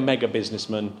mega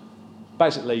businessman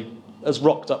basically has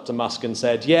rocked up to Musk and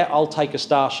said, yeah, I'll take a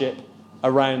Starship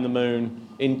around the moon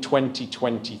in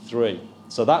 2023.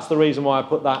 So that's the reason why I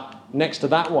put that next to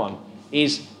that one,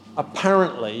 is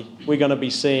apparently we're going to be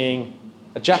seeing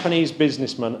a Japanese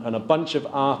businessman and a bunch of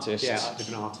artists,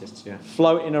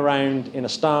 floating around in a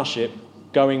Starship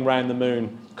going around the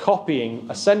moon, copying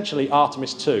essentially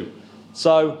Artemis 2.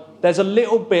 So there's a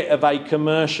little bit of a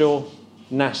commercial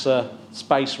NASA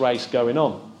space race going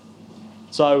on.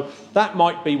 So that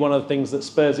might be one of the things that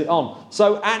spurs it on.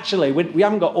 So actually, we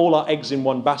haven't got all our eggs in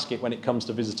one basket when it comes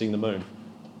to visiting the moon.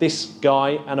 This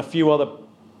guy and a few other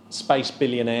space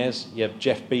billionaires, you have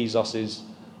Jeff Bezos's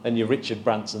and your Richard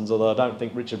Branson's, although I don't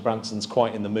think Richard Branson's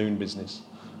quite in the moon business.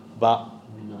 But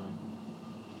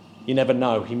you never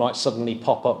know, he might suddenly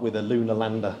pop up with a lunar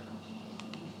lander.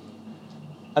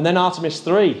 And then Artemis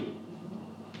 3.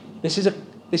 This is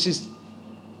this is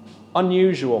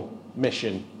unusual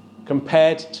mission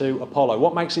compared to Apollo.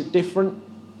 What makes it different?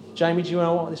 Jamie, do you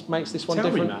know what makes this one Tell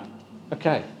different? me, Matt.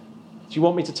 Okay. Do you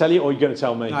want me to tell you, or are you going to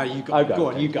tell me? No, you go. Okay. Go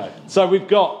on, you go. So we've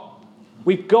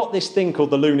got this thing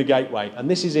called the Lunar Gateway, and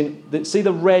this is see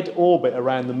the red orbit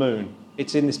around the moon?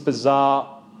 It's in this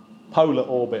bizarre polar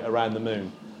orbit around the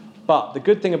moon. But the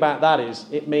good thing about that is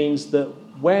it means that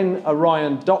when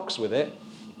Orion docks with it,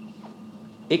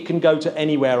 it can go to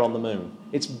anywhere on the moon.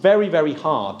 It's very, very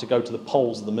hard to go to the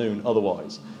poles of the moon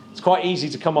otherwise. It's quite easy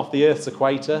to come off the Earth's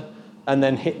equator and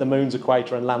then hit the moon's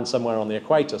equator and land somewhere on the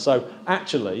equator. So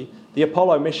actually, the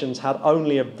Apollo missions had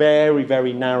only a very,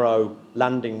 very narrow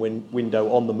landing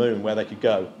window on the moon where they could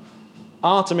go.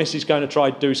 Artemis is going to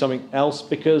try to do something else,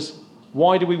 because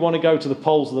why do we want to go to the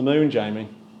poles of the moon, Jamie?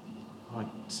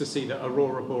 To see the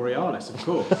Aurora Borealis, of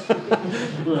course.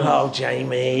 Oh,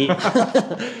 Jamie.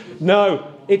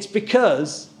 No, it's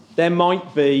because there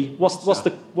might be... What's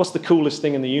the coolest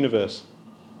thing in the universe?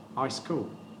 Ice cool.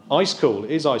 Ice cool.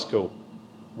 It is ice cool.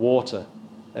 Water.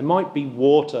 There might be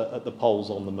water at the poles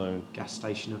on the moon. Gas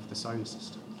station of the solar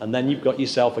system. And then you've got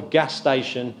yourself a gas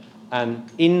station and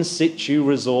in situ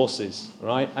resources,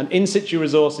 right? And in situ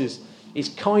resources is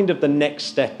kind of the next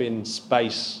step in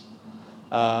space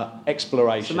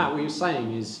exploration. So Matt, what you're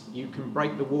saying is you can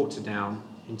break the water down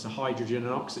into hydrogen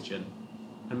and oxygen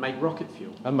and make rocket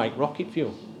fuel. And make rocket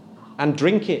fuel. And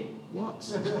drink it. What?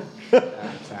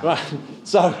 Right.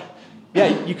 So,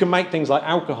 yeah, you can make things like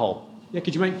alcohol. Yeah,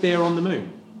 could you make beer on the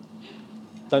moon?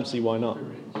 Don't see why not.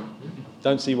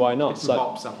 Don't see why not. Get some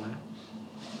bops up there.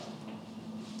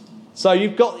 So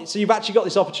you've actually got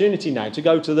this opportunity now to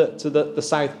go to the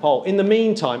South Pole. In the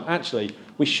meantime, actually,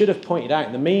 we should have pointed out,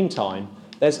 in the meantime,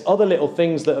 there's other little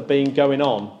things that have been going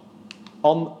on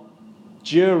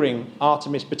during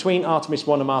Artemis, between Artemis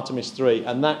 1 and Artemis 3,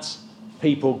 and that's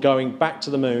people going back to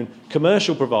the moon,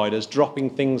 commercial providers dropping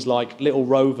things like little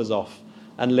rovers off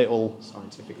and little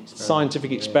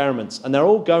scientific experiments, and they're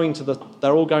all going to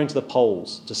the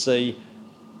poles to see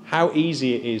how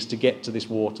easy it is to get to this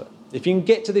water. If you can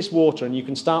get to this water and you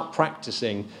can start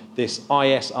practicing this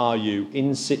ISRU,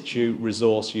 in situ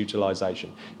resource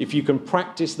utilisation, if you can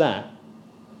practice that,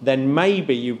 then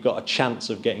maybe you've got a chance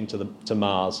of getting to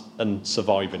Mars and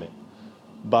surviving it.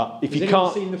 But if you can't...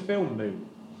 Has anyone seen the film Moon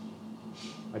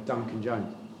by Duncan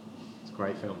Jones? It's a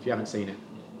great film. If you haven't seen it,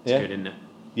 it's good, isn't it?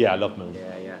 Yeah, I love Moon.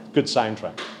 Yeah. Good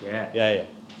soundtrack. Yeah.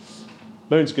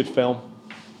 Moon's a good film.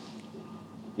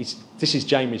 This is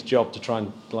Jamie's job to try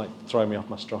and throw me off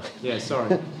my stride. Yeah,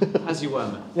 sorry. As you were,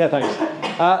 man. Yeah, thanks.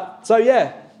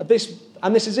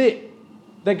 This is it.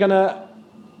 They're going to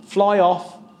fly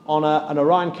off on an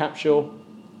Orion capsule,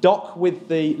 dock with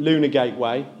the Lunar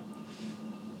Gateway.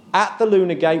 At the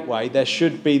Lunar Gateway, there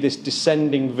should be this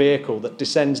descending vehicle that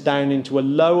descends down into a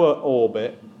lower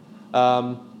orbit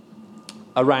around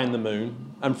the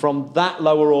moon. And from that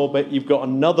lower orbit, you've got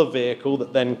another vehicle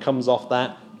that then comes off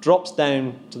that, drops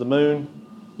down to the moon.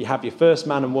 You have your first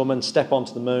man and woman step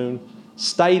onto the moon,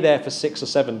 stay there for 6 or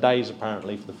 7 days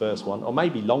apparently for the first one, or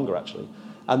maybe longer actually,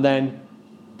 and then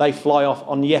they fly off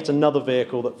on yet another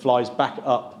vehicle that flies back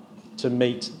up to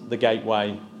meet the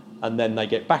gateway, and then they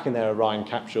get back in their Orion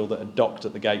capsule that are docked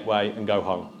at the gateway and go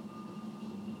home.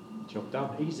 Job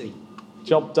done. Easy.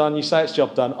 Job done. You say it's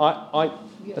job done.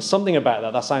 There's something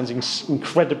about that sounds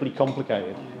incredibly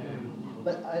complicated.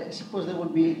 But I suppose there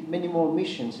would be many more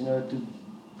missions in order to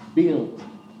build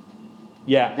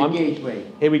the gateway.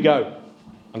 Here we go.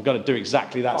 I'm going to do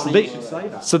exactly that. Funny you should say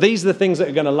that. So these are the things that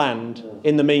are going to land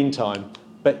in the meantime.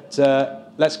 But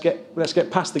let's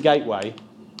get past the gateway.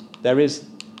 There is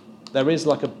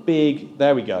like a big.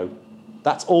 There we go.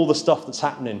 That's all the stuff that's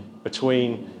happening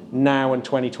between now and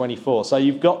 2024. So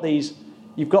you've got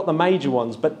the major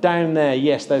ones, but down there,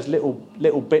 yes, there's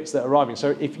little bits that are arriving.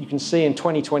 So if you can see in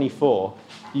 2024,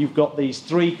 you've got these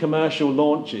 3 commercial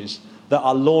launches that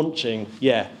are launching.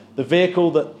 Yeah, the vehicle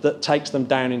that takes them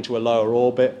down into a lower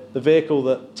orbit, the vehicle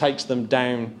that takes them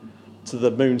down to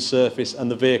the moon's surface, and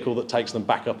the vehicle that takes them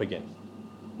back up again.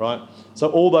 Right?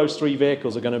 So all those 3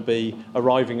 vehicles are going to be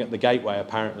arriving at the gateway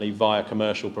apparently via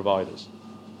commercial providers.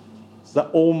 So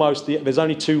that there's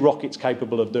only 2 rockets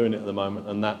capable of doing it at the moment,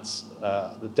 and that's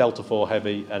the Delta IV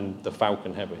Heavy and the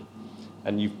Falcon Heavy.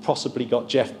 And you've possibly got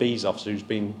Jeff Bezos, who's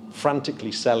been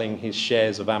frantically selling his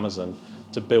shares of Amazon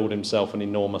to build himself an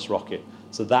enormous rocket.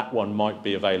 So that one might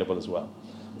be available as well.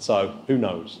 So who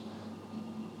knows?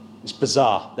 It's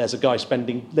bizarre. There's a guy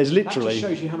spending. There's literally. That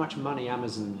just shows you how much money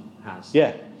Amazon has.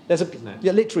 Yeah. Isn't it?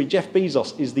 Yeah, literally, Jeff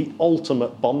Bezos is the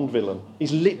ultimate Bond villain.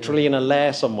 He's literally in a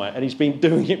lair somewhere, and he's been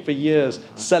doing it for years,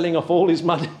 selling off all his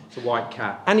money. It's a white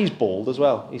cat. And he's bald as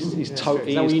well. He's Is that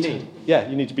totally. what you need? Yeah,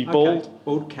 you need to be Okay. bald,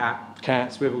 Bald cat.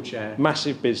 cat, Swivel chair.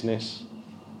 massive business,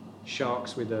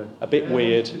 Sharks with a. a bit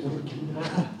weird.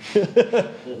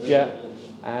 Yeah,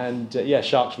 and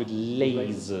sharks with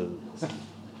lasers.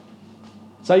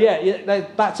 So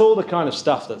that's all the kind of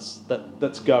stuff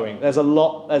that's going. There's a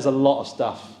lot of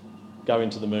stuff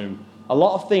going to the moon. A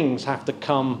lot of things have to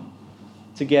come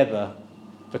together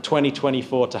for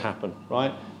 2024 to happen,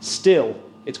 right? Still,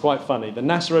 it's quite funny. The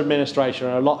NASA administration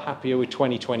are a lot happier with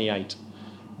 2028,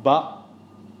 but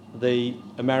the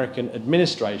American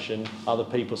administration are the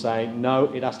people saying,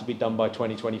 no, it has to be done by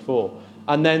 2024.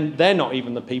 And then they're not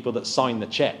even the people that sign the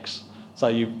checks. So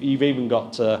you've even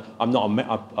got, I'm not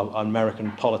an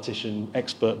American politician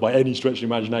expert by any stretch of the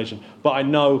imagination, but I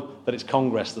know that it's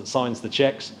Congress that signs the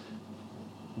checks.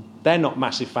 They're not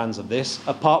massive fans of this,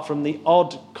 apart from the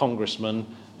odd congressman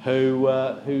who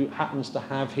happens to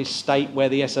have his state where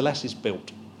the SLS is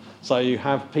built. So you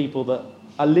have people that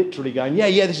are literally going,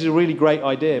 yeah, this is a really great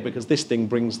idea because this thing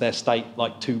brings their state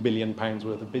like £2 billion worth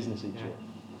of business each year.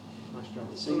 Nice job.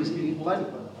 So there's a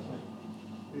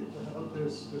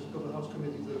couple of house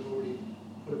committees that have already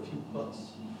put a few butts.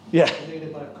 Yeah.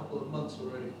 Delayed by a couple of months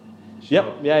already.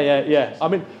 Yep. Yeah. I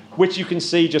mean, which you can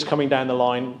see just coming down the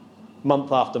line,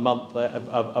 month after month,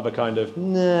 of a kind of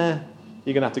nah.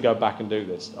 You're going to have to go back and do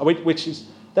this. Which is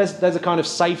there's a kind of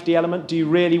safety element. Do you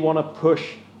really want to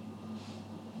push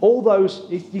all those?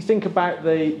 If you think about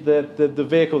the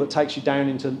vehicle that takes you down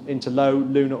into low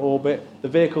lunar orbit, the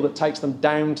vehicle that takes them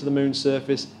down to the moon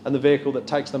surface, and the vehicle that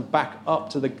takes them back up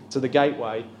to the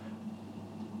gateway,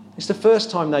 it's the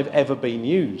first time they've ever been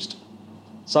used.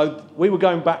 So we were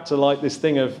going back to like this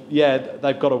thing of,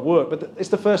 they've got to work, but it's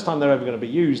the first time they're ever going to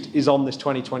be used is on this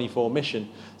 2024 mission.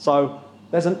 So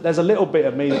there's a little bit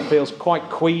of me that feels quite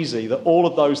queasy that all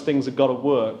of those things have got to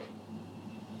work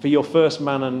for your first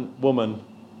man and woman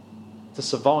to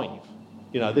survive.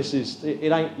 This is,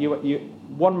 it ain't, you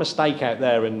one mistake out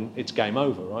there and it's game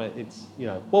over, right? It's,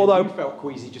 although... You felt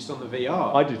queasy just on the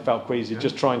VR. I did felt queasy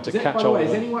just trying to catch By the on. way,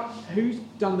 is anyone who's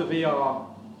done the VR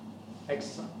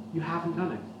exercise? You haven't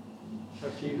done it.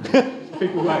 A few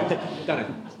people have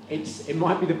done it. It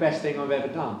might be the best thing I've ever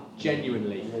done,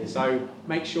 genuinely. So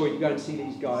make sure you go and see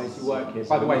these guys who work here.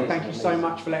 By the way, thank you so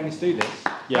much for letting us do this.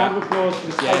 Yeah. Round of applause for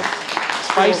the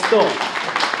Space Thought.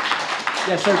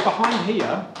 Yeah, so behind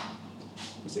here,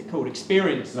 what's it called?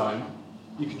 Experience Zone.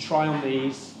 You can try on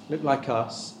these, look like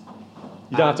us.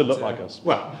 You don't have to look like us.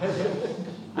 Well,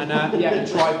 and and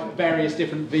try various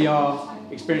different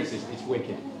VR experiences. It's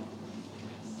wicked.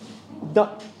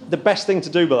 The best thing to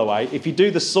do, by the way, if you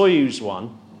do the Soyuz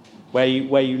one, where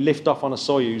you lift off on a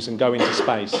Soyuz and go into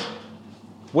space,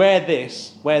 wear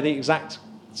the exact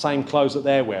same clothes that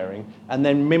they're wearing, and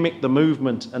then mimic the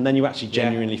movement, and then you actually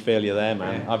genuinely feel you're there,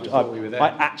 man. Yeah, we were there. I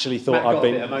actually thought Matt I'd got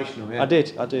been a bit emotional. Yeah. I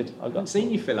did. I haven't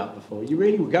seen you fill up before. You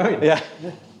really were going. Yeah.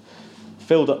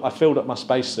 I filled up my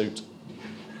spacesuit.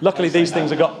 Luckily, these things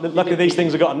have got a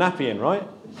nappy in, right?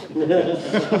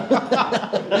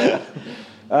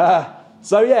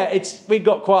 We've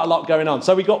got quite a lot going on.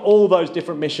 So we've got all those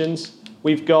different missions.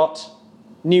 We've got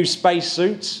new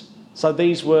spacesuits. So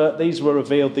these were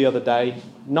revealed the other day.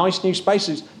 Nice new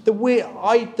spacesuits.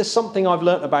 There's something I've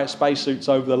learnt about spacesuits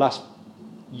over the last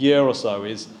year or so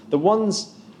is the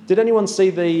ones. Did anyone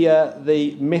see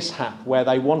the mishap where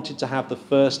they wanted to have the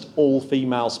first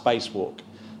all-female spacewalk?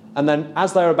 And then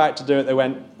as they were about to do it, they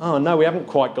went, oh no, we haven't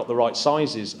quite got the right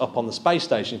sizes up on the space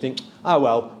station. You think, oh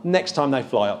well, next time they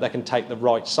fly up, they can take the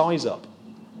right size up.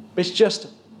 But it's just,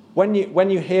 when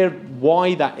you hear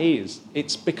why that is,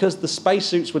 it's because the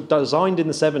spacesuits were designed in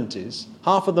the 70s.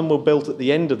 Half of them were built at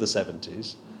the end of the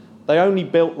 70s. They only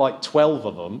built like 12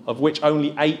 of them, of which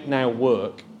only 8 now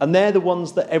work. And they're the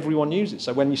ones that everyone uses.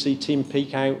 So when you see Tim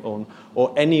Peake out or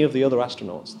any of the other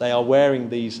astronauts, they are wearing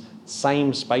these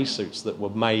same spacesuits that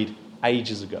were made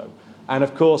ages ago. And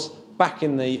of course, back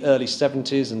in the early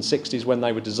 70s and 60s when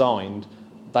they were designed,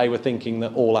 they were thinking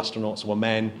that all astronauts were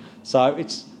men. So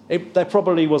there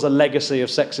probably was a legacy of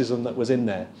sexism that was in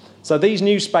there. So these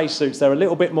new spacesuits, they're a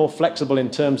little bit more flexible in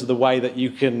terms of the way that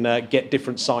you can get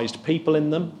different sized people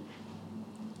in them.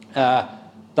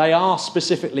 They are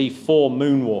specifically for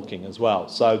moonwalking as well.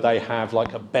 So they have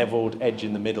like a beveled edge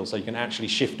in the middle so you can actually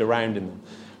shift around in them.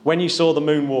 When you saw the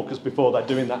moonwalkers before, they're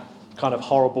doing that kind of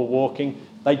horrible walking.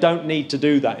 They don't need to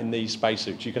do that in these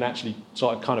spacesuits. You can actually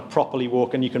sort of kind of properly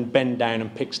walk and you can bend down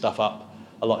and pick stuff up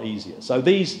a lot easier. So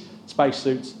these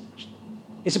spacesuits,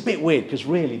 it's a bit weird because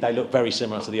really they look very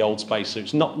similar to the old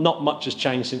spacesuits. Not much has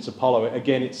changed since Apollo.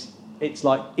 Again, it's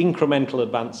like incremental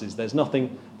advances. There's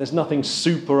nothing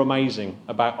super amazing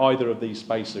about either of these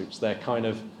spacesuits. They're kind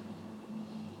of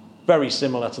very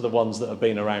similar to the ones that have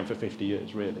been around for 50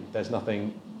 years, really. There's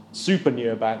nothing super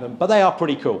new about them, but they are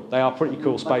pretty cool. They are pretty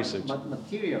cool spacesuits.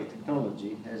 Material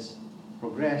technology has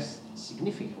progressed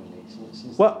significantly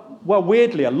since. Well,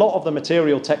 weirdly, a lot of the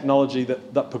material technology,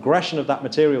 that progression of that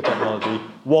material technology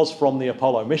was from the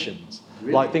Apollo missions.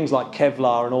 Really? Like things like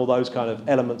Kevlar and all those kind of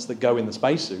elements that go in the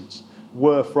spacesuits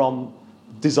were from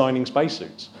designing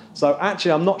spacesuits. So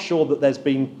actually, I'm not sure that there's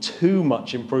been too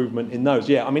much improvement in those.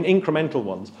 Yeah, I mean, incremental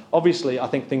ones. Obviously, I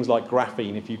think things like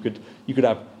graphene, if you could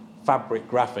have fabric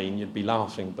graphene, you'd be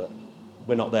laughing, but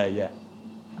we're not there yet.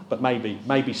 But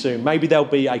maybe soon. Maybe there'll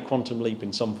be a quantum leap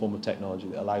in some form of technology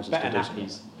that allows us to do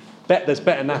nappies. There's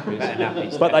better nappies. Better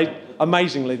nappies. But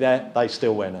amazingly, they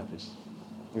still wear nappies.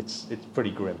 It's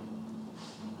pretty grim.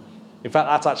 In fact,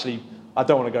 that's actually, I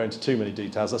don't want to go into too many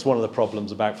details. That's one of the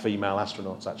problems about female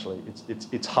astronauts, actually.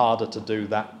 It's harder to do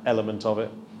that element of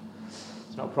it.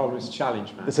 It's not a problem, it's a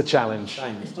challenge, man. It's a challenge.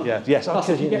 Shame. Yeah, yes. Plus,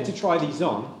 if you get to try these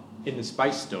on in the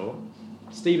space store,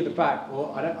 Steve at the back,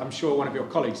 or I'm sure one of your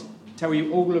colleagues, tell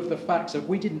you all of the facts that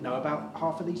we didn't know about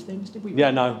half of these things, did we?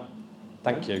 Yeah, no.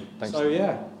 Thank you. Thanks. So,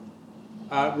 yeah.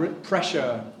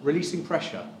 Pressure, releasing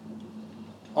pressure.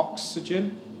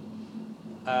 Oxygen,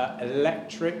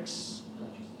 electrics.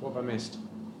 What have I missed?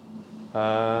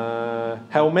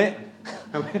 Helmet.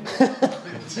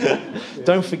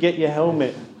 Don't forget your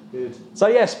helmet. Good. So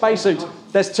yeah, spacesuits.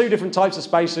 There's two different types of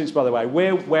spacesuits, by the way.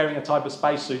 We're wearing a type of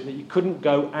spacesuit that you couldn't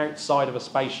go outside of a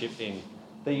spaceship in.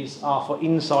 These are for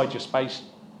inside your space.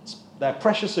 They're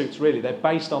pressure suits, really. They're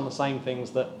based on the same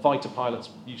things that fighter pilots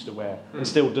used to wear and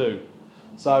still do.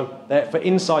 So they're for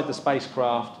inside the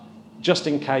spacecraft, just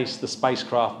in case the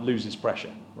spacecraft loses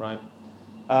pressure, right?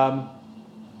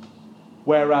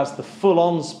 Whereas the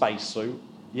full-on spacesuit,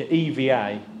 your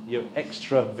EVA, your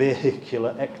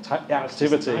extravehicular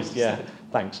activities,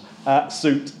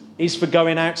 suit is for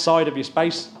going outside of your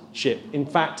spaceship. In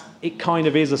fact, it kind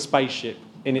of is a spaceship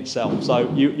in itself.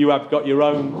 So you have got your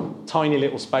own tiny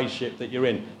little spaceship that you're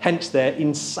in. Hence, they're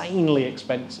insanely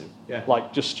expensive. Yeah.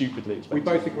 Like just stupidly expensive. We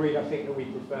both agreed, I think, that we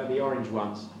prefer the orange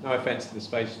ones. No offence to the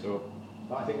space store,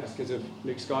 but I think that's because of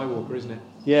Luke Skywalker, isn't it?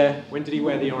 Yeah. When did he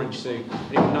wear the orange suit?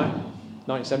 Anyone know?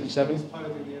 1977. He's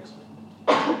piloting the X-Wing.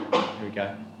 Here we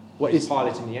go. What He's is?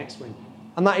 piloting the X-Wing.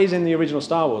 And that is in the original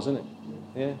Star Wars, isn't it?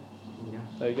 Yeah. Yeah.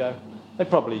 There you go. They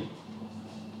probably.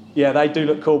 Yeah, they do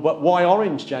look cool. But why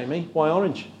orange, Jamie? Why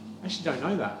orange? I actually don't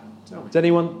know that. Tell me. Does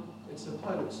anyone? It's a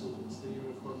pilot suit. It's the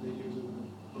uniform they use in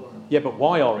the door. Yeah, but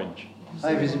why orange?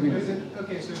 High visibility.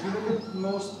 Okay, so if you look at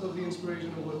most of the inspiration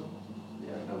of what,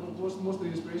 most of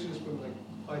the inspiration is from like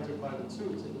fighter pilot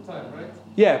suits at the time, right?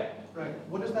 Yeah. Right.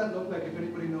 What does that look like? If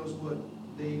anybody knows what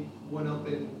they went up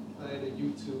in a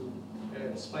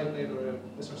U-2 spy plane or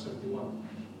a SR-71,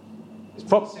 it's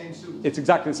the same suit. It's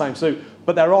exactly the same suit,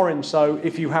 but they're orange. So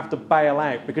if you have to bail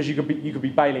out, because you could be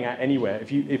bailing out anywhere.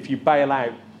 If you bail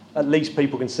out, at least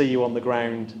people can see you on the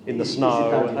ground in the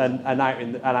snow and out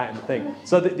in the thing.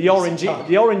 So the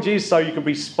orange is so you can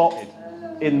be spotted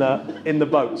in the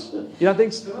boats. You don't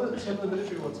think? Some of the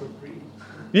military ones are green.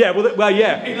 Yeah.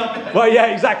 Yeah,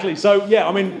 exactly. So yeah,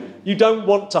 I mean, you don't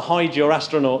want to hide your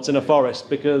astronauts in a forest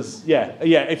because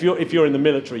if you're in the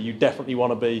military, you definitely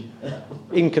want to be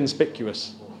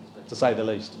inconspicuous, to say the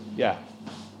least. Yeah.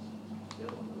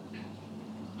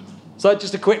 So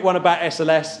just a quick one about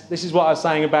SLS. This is what I was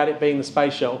saying about it being the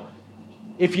space shuttle.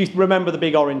 If you remember the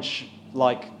big orange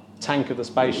tank of the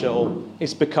space shuttle,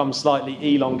 it's become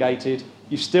slightly elongated.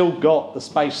 You've still got the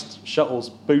space shuttle's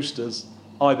boosters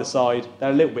either side. They're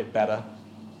a little bit better.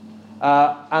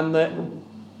 And the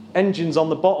engines on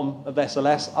the bottom of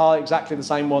SLS are exactly the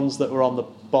same ones that were on the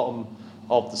bottom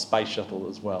of the space shuttle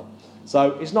as well.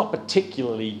 So it's not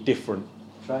particularly different.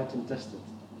 Tried and tested.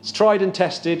 It's tried and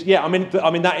tested. Yeah, I mean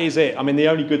that is it. I mean the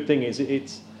only good thing is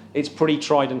it's pretty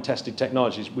tried and tested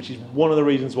technologies, which is one of the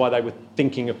reasons why they were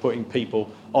thinking of putting people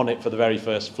on it for the very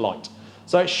first flight.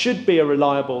 So it should be a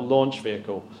reliable launch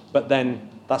vehicle, but then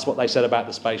that's what they said about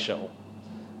the space shuttle.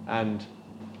 And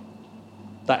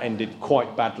that ended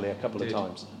quite badly a couple of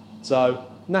times. So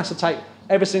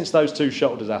ever since those two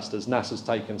shuttle disasters, NASA's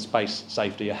taken space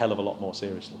safety a hell of a lot more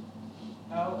seriously.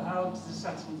 How does the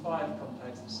Saturn V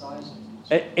compare to the size of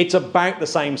it? It's about the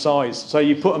same size. So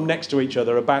you put them next to each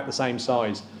other, about the same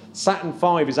size. Saturn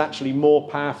V is actually more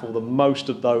powerful than most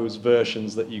of those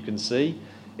versions that you can see.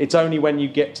 It's only when you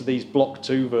get to these Block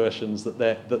 2 versions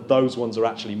that those ones are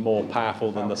actually more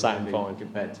powerful than the Saturn V.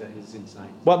 compared to his insane.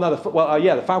 Well, no,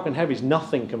 the Falcon Heavy is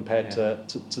nothing compared to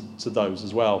those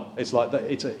as well. It's like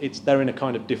they're in a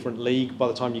kind of different league by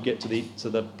the time you get to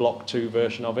the Block 2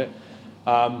 version of it.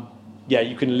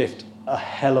 You can lift a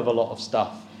hell of a lot of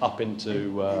stuff up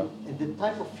into. And the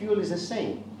type of fuel is the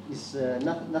same. It's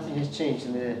nothing has changed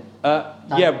in the. I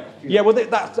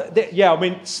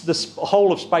mean, the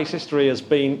whole of space history has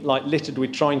been like littered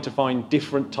with trying to find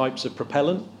different types of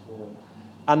propellant,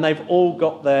 and they've all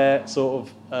got their sort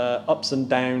of ups and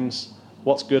downs.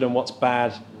 What's good and what's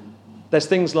bad. There's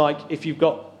things like if you've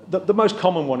got the most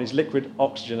common one is liquid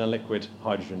oxygen and liquid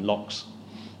hydrogen, LOX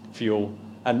fuel,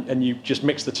 and you just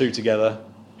mix the two together.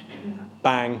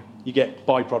 Bang, you get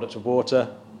byproduct of water.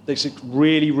 It's a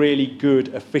really, really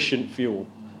good, efficient fuel.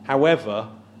 However,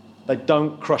 they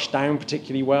don't crush down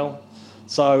particularly well,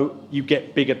 so you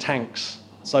get bigger tanks.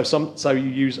 So you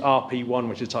use RP1,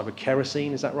 which is a type of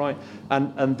kerosene, is that right?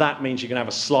 And that means you can have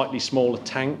a slightly smaller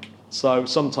tank. So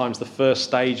sometimes the first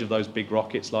stage of those big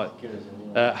rockets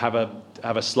have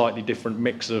a slightly different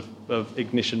mix of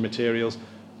ignition materials.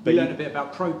 We learned a bit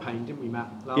about propane, didn't we,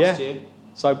 Matt, last year?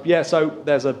 So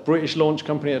there's a British launch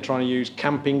company that are trying to use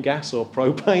camping gas or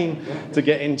propane to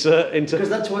get into because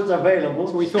that's what's available.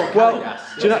 So we thought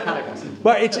gas. Do you know?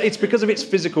 Well, it's because of its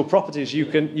physical properties. You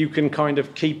can kind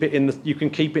of keep it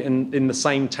in the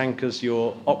same tank as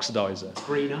your oxidizer.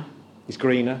 It's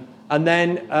greener. And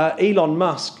then Elon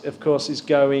Musk, of course, is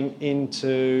going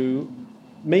into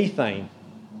methane.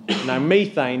 Now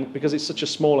methane, because it's such a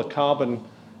smaller carbon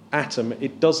atom,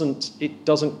 it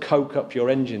doesn't coke up your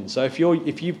engine. So if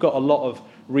you've got a lot of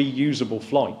reusable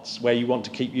flights where you want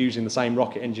to keep using the same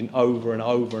rocket engine over and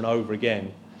over and over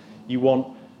again, you want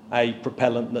a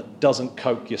propellant that doesn't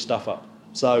coke your stuff up.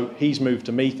 So he's moved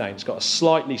to methane. It's got a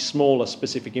slightly smaller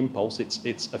specific impulse, its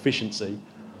efficiency,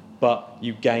 but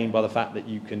you gain by the fact that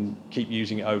you can keep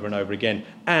using it over and over again.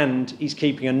 And he's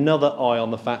keeping another eye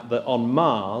on the fact that on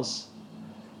Mars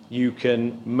you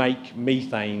can make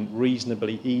methane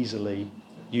reasonably easily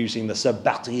using the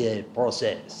Sabatier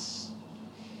process.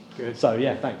 Good. So,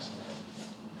 thanks.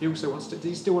 He also does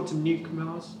he still want to nuke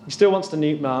Mars? He still wants to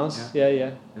nuke Mars,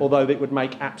 yeah. Although it would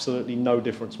make absolutely no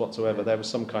difference whatsoever. There was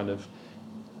some kind of,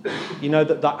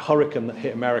 that hurricane that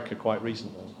hit America quite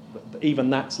recently, even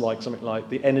that's like something like,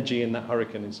 the energy in that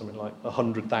hurricane is something like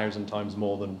 100,000 times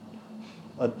more than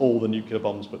all the nuclear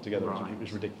bombs put together. Right. It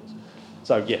was ridiculous.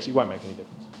 So, yes, it won't make any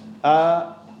difference.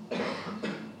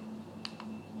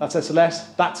 That's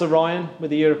SLS. That's Orion with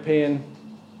the European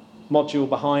module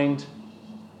behind.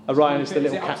 Orion is the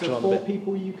little capsule on the bit. Up to 4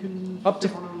 people you can up to.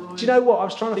 Fit on Orion? Do you know what? I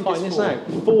was trying to find this out.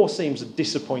 4 seems a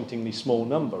disappointingly small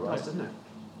number, right? Nice, doesn't it?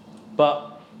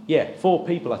 But 4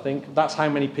 people. I think that's how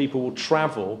many people will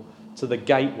travel to the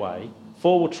Gateway.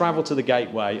 4 will travel to the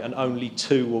Gateway, and only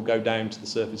 2 will go down to the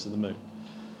surface of the moon.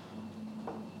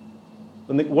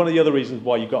 And one of the other reasons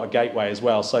why you've got a gateway as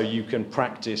well, so you can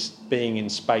practice being in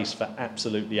space for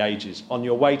absolutely ages. On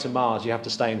your way to Mars, you have to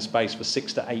stay in space for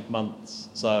 6 to 8 months.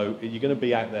 So you're going to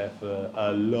be out there for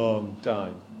a long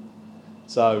time.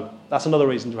 So that's another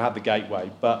reason to have the gateway.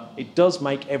 But it does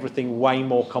make everything way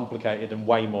more complicated and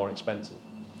way more expensive.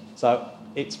 So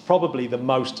it's probably the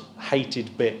most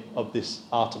hated bit of this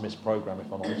Artemis program,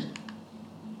 if I'm honest.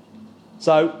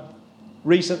 So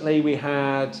recently we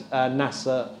had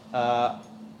NASA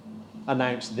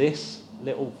announced this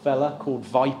little fella called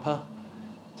Viper.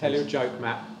 Tell your joke,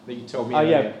 Matt, that you told me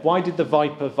earlier. Yeah. Why did the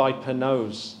Viper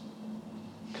nose?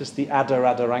 Because the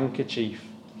Adder handkerchief.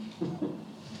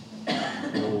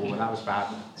 Oh, that was bad.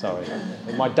 Sorry.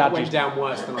 My dad went down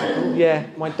worse than I thought. Yeah,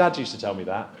 my dad used to tell me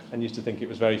that and used to think it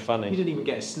was very funny. You didn't even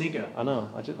get a snigger. I know.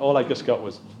 All I just got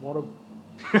was, what a...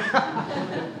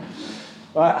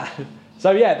 Right.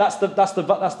 So that's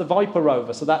the Viper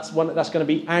rover. So that's going to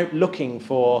be out looking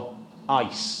for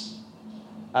ice,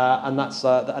 and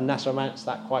NASA announced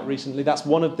that quite recently. That's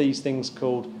one of these things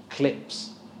called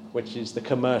CLIPS, which is the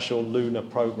commercial lunar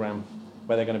program,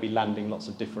 where they're going to be landing lots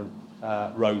of different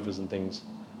rovers and things,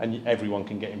 and everyone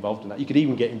can get involved in that. You could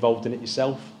even get involved in it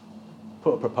yourself,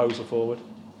 put a proposal forward,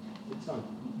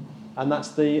 and that's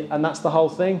the whole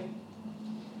thing.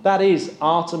 That is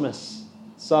Artemis.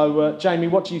 So, Jamie,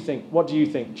 what do you think?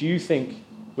 Do you think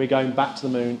we're going back to the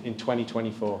moon in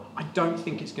 2024? I don't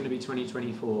think it's going to be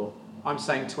 2024. I'm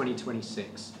saying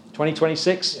 2026.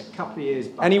 2026? Yeah, a couple of years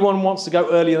back. Anyone wants to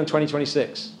go earlier than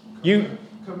 2026?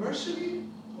 Commercially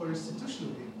or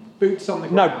institutionally? Boots on the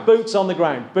ground. No, boots on the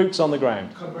ground. Boots on the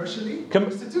ground. Commercially or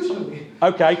institutionally?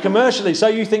 Okay, commercially. So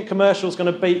you think commercial's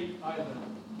going to beat... Either.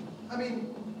 I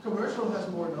mean, commercial has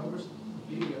more numbers.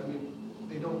 I mean,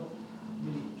 they don't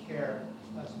really care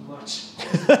as much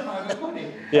as private money.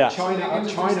 Yeah. China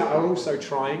are also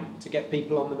trying to get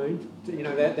people on the moon. You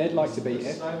know, they'd like to be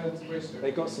here.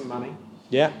 They've got some money.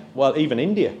 Yeah. Well, even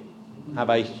India have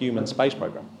a human space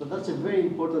program. But that's a very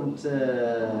important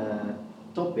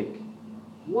topic.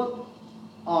 What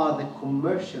are the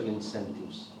commercial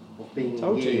incentives of being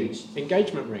Told engaged? you,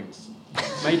 engagement rings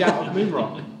made out of moon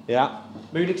rock. Yeah.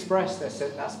 Moon Express, they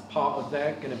said that's part of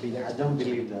going to be their. I don't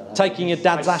believe that. Taking your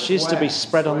dad's I ashes to be swear,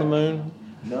 spread on the swear. moon.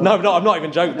 No, I'm not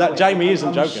even joking. That Jamie isn't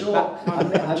I'm joking. sure-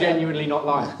 I'm genuinely not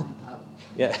lying.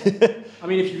 Yeah. I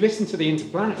mean, if you listen to the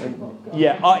Interplanetary podcast,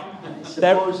 Yeah.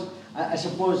 I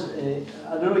suppose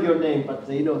I don't know your name, but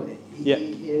Yeah.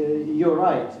 You're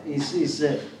right.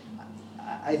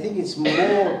 I think it's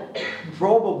more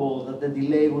probable that the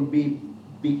delay will be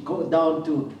down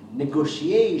to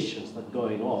negotiations that are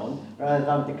going on rather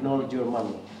than technology or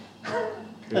money.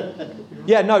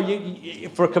 Yeah, no,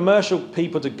 for commercial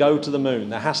people to go to the moon,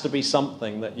 there has to be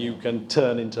something that you can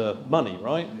turn into money,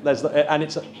 right? And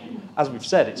it's, as we've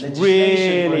said, it's Legislation,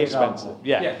 for really example. expensive.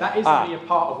 Yeah, yeah, that is only a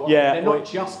part of what yeah, they're not well,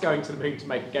 just going to the moon to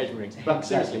make engagement rings. But Exactly.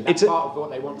 seriously, that's It's a- part of what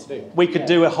they want to do. we could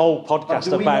do a whole But podcast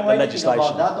do we about know the anything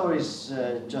legislation, about that, or is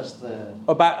just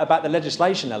about the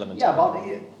legislation element. yeah, about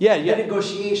Yeah, the yeah.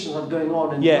 negotiations that are going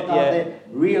on and Yeah, what yeah. are the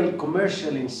real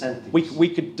commercial incentives? We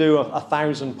could do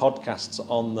 1,000 podcasts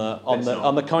on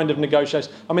the kind of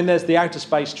negotiations. I mean, there's the Outer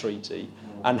Space Treaty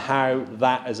and how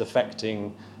that is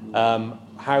affecting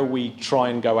how we try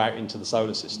and go out into the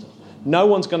solar system. No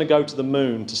one's going to go to the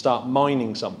moon to start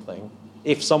mining something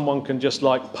if someone can just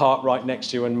like park right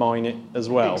next to you and mine it as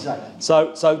well. Exactly.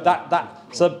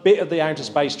 So a bit of the Outer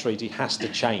Space Treaty has to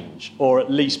change, or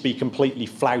at least be completely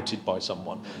flouted by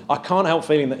someone. I can't help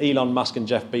feeling that Elon Musk and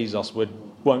Jeff Bezos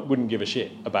wouldn't give a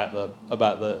shit about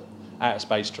the Outer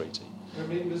Space Treaty. Their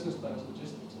main business plan is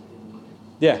logistics.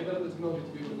 Yeah. Develop the technology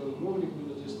to be able to go to the moon, you can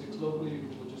do logistics locally, you can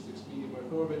do logistics medium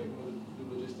Earth orbit, you can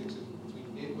do logistics in between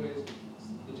gateways,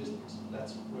 logistics.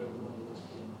 That's where the money was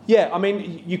for. Yeah, I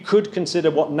mean, you could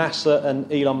consider what NASA and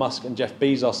Elon Musk and Jeff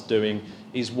Bezos doing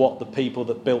is what the people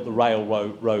that built the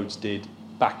railroads did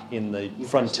back in the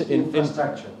Infrastructure.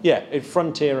 in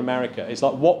frontier America. It's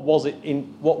like what was it?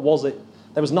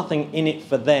 There was nothing in it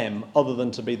for them other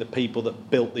than to be the people that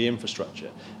built the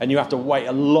infrastructure, and you have to wait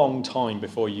a long time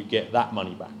before you get that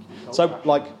money back. So,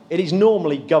 like, it is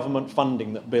normally government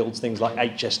funding that builds things like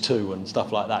HS2 and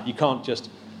stuff like that. You can't just.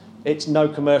 It's no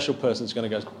commercial person's going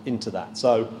to go into that.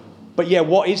 So, but yeah,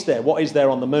 what is there? What is there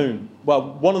on the moon?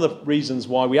 Well, one of the reasons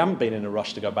why we haven't been in a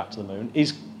rush to go back to the moon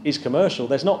is commercial.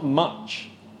 There's not much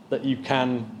that you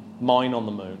can mine on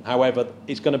the moon. However,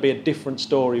 it's going to be a different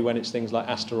story when it's things like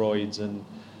asteroids and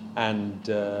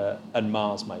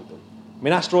Mars, maybe. I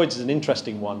mean, asteroids is an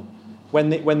interesting one. When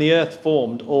the Earth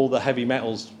formed, all the heavy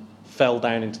metals fell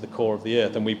down into the core of the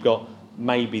Earth, and we've got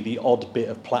maybe the odd bit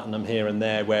of platinum here and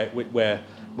there where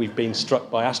we've been struck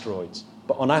by asteroids.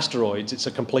 But on asteroids, it's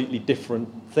a completely different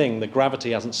thing. The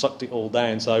gravity hasn't sucked it all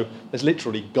down, so there's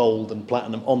literally gold and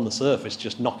platinum on the surface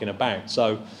just knocking about.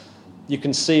 So you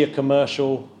can see a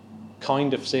commercial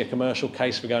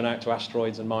case for going out to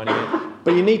asteroids and mining it.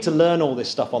 But you need to learn all this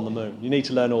stuff on the moon. You need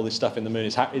to learn all this stuff in the moon.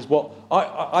 Is what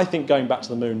I think going back to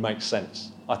the moon makes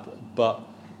sense. But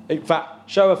in fact,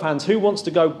 show of hands, who wants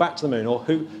to go back to the moon, or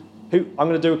who? I'm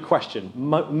going to do a question: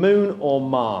 Moon or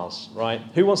Mars, right?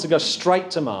 Who wants to go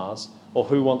straight to Mars, or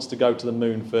who wants to go to the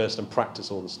moon first and practice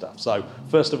all the stuff? So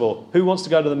first of all, who wants to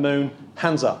go to the moon?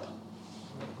 Hands up.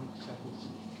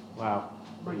 Wow.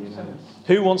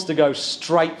 Who wants to go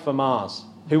straight for Mars?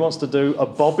 Who wants to do a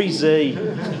Bobby Z?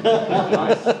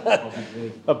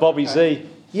 A Bobby Z.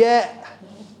 Yeah.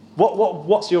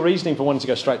 What's your reasoning for wanting to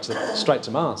go straight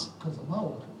to Mars? Because I'm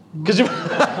old. Because you.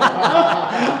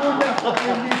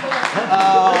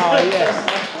 Oh yes.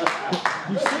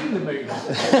 You've seen the moon.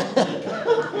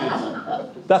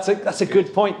 That's a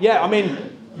good point. Yeah, I mean,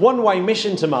 one-way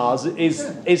mission to Mars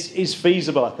is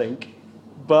feasible, I think.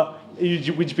 But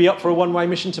would you be up for a one-way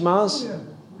mission to Mars?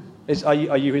 Yeah.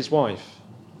 Are you his wife?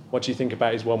 What do you think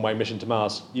about his one-way mission to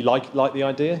Mars? You like the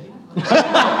idea?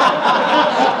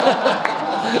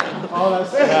 Oh,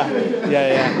 that's it.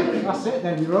 Yeah. That's it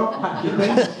then, you're off, pack your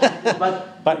things.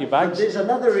 Pack your bags. But there's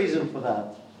another reason for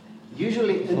that.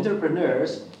 Usually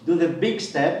entrepreneurs do the big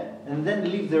step and then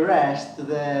leave the rest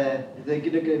to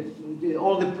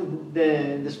all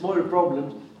the smaller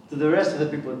problems to the rest of the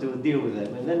people to deal with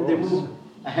them, and then they move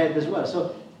ahead as well.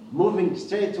 So moving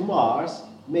straight to Mars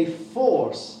may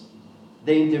force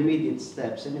the intermediate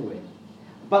steps anyway.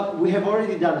 But we have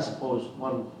already done, I suppose,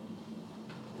 one.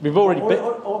 We've already been.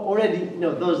 Already,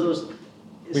 those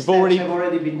We've Steps already, have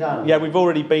already been done. yeah, we've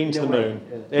already been to the In a way, moon.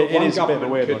 yeah. It one is a bit of a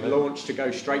government weird could one. launch to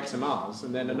go straight to Mars,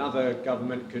 and then another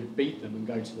government could beat them and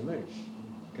go to the moon.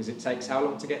 Because it takes how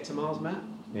long to get to Mars, Matt?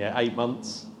 Yeah, 8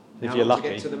 months if How you're long to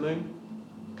lucky. get to the moon?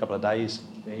 A couple of days.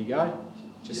 There you go.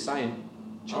 Just saying.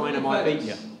 China might beat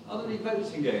you. Are there any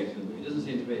votes in going to the moon? It doesn't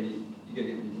seem to be you're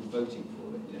going to get people voting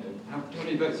for it. You know, how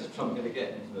many votes is Trump going to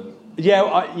get?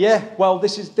 Yeah. Well,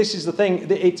 this is the thing.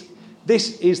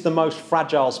 This is the most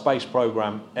fragile space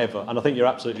program ever, and I think you're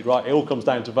absolutely right. It all comes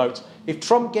down to votes. If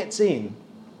Trump gets in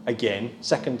again,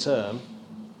 second term.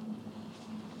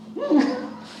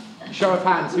 Show of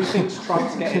hands. Who thinks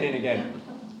Trump's getting in again?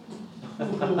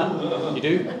 You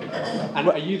do? And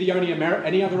are you the only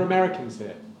any other Americans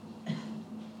here?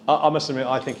 I must admit,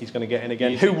 I think he's going to get in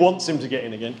again. Who wants him to get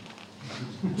in again?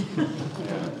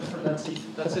 That's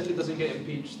if he doesn't get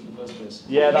impeached in the first place.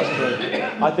 Yeah, that's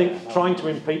true. I think trying to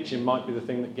impeach him might be the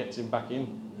thing that gets him back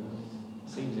in.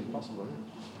 Seems impossible.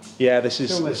 Yeah,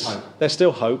 there's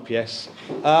still hope, yes.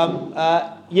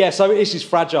 So this is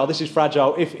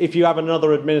fragile. If you have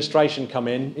another administration come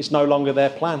in, it's no longer their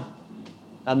plan.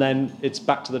 And then it's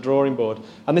back to the drawing board.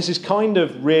 And this is kind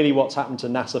of really what's happened to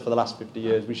NASA for the last 50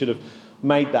 years. We should have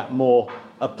made that more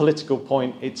a political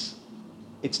point.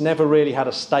 It's never really had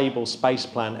a stable space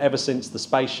plan ever since the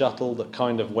space shuttle that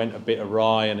kind of went a bit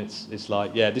awry, and it's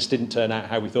like, yeah, this didn't turn out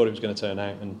how we thought it was going to turn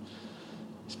out, and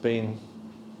it's been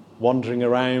wandering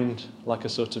around like a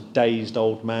sort of dazed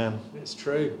old man. It's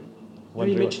true. Were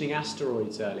you mentioning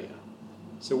asteroids earlier?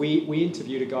 So we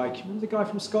interviewed a guy, can you remember the guy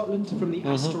from Scotland, from the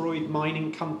asteroid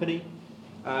mining company?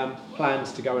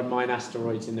 Plans to go and mine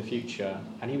asteroids in the future,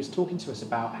 and he was talking to us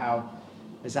about how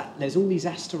there's all these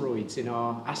asteroids in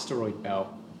our asteroid belt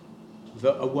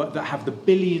that have the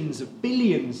billions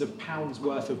of pounds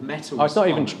worth of metals. Oh,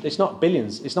 it's not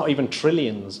billions. It's not even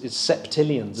trillions. It's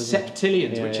septillions.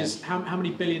 Septillions, Yeah, which yeah. is how many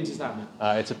billions is that, man?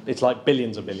 It's like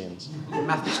billions of billions.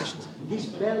 Mathematicians. This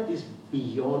belt is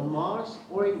beyond Mars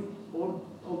or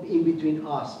in between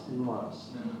us and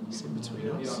Mars? It's in between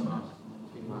us.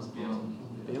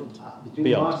 Between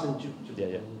Beyond. Mars and Jupiter.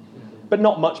 Yeah. But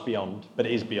not much beyond, but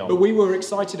it is beyond. But we were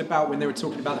excited about when they were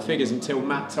talking about the figures until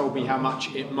Matt told me how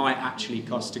much it might actually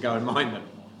cost to go and mine them.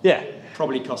 Yeah.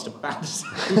 Probably cost about the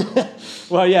same.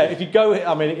 Well, yeah, if you go,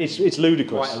 I mean, it's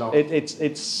ludicrous. Quite a lot.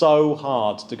 It's so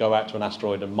hard to go out to an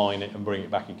asteroid and mine it and bring it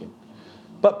back again.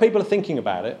 But people are thinking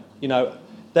about it. You know,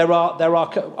 there are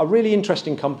a really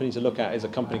interesting company to look at is a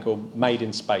company called Made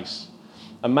in Space.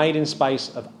 And Made in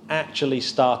Space have actually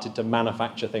started to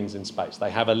manufacture things in space.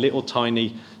 They have a little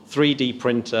tiny 3D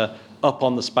printer up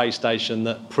on the space station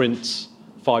that prints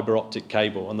fibre optic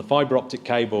cable. And the fibre optic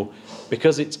cable,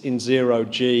 because it's in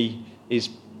 0G, is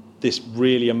this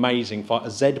really amazing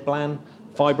Z-band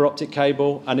fibre optic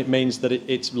cable. And it means that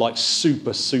it's like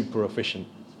super, super efficient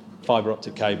fibre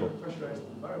optic cable. Pressurized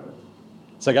environment.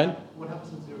 So again? What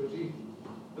happens in 0G?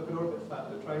 Look at Orbit Fab.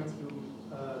 They're trying to do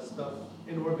stuff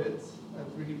in orbit and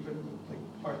 3D print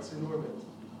like parts in orbit.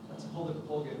 That's a whole different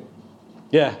ballgame.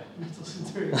 Yeah. Metal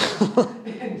interior.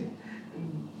 and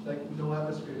like no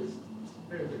atmosphere is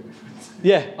very, very different.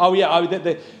 Yeah. Oh, yeah.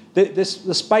 The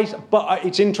space, but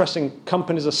it's interesting.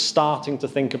 Companies are starting to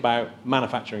think about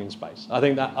manufacturing in space. I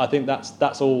think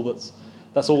that's all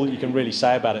that you can really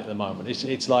say about it at the moment.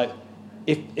 It's like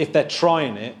if they're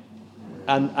trying it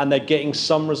and they're getting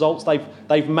some results,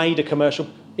 they've made a commercial.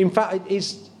 In fact,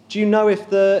 do you know if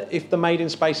the Made in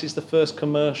Space is the first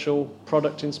commercial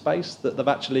product in space that they've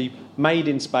actually made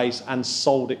in space and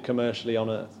sold it commercially on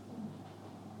Earth?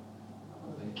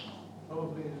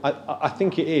 Probably. I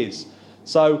think it is.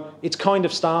 So it's kind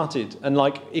of started, and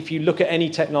like if you look at any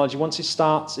technology, once it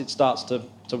starts to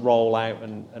roll out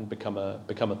and become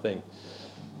a thing.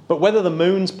 But whether the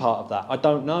moon's part of that, I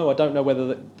don't know. I don't know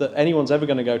whether that anyone's ever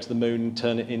going to go to the moon and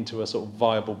turn it into a sort of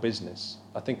viable business.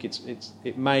 I think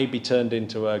it may be turned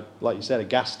into like you said, a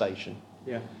gas station.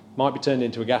 Yeah. Might be turned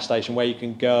into a gas station where you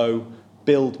can go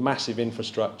build massive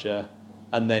infrastructure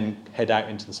and then head out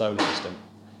into the solar system.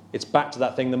 It's back to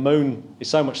that thing. The moon is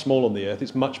so much smaller than the Earth.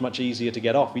 It's much, much easier to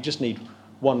get off. You just need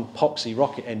one poxy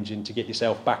rocket engine to get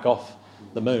yourself back off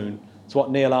the moon. It's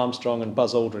what Neil Armstrong and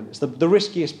Buzz Aldrin. It's the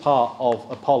riskiest part of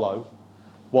Apollo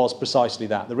was precisely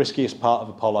that. The riskiest part of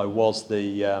Apollo was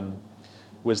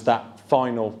was that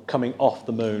final coming off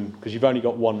the moon, because you've only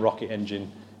got one rocket engine.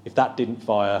 If that didn't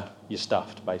fire, you're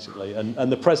stuffed, basically.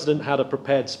 And the president had a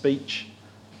prepared speech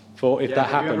for if that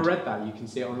happened. Have you ever read that? You can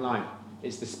see it online.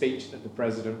 It's the speech that the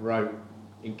president wrote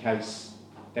in case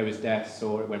there was deaths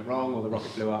or it went wrong or the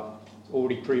rocket blew up. It's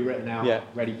already pre-written out,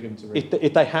 ready for him to read.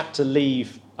 If they had to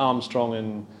leave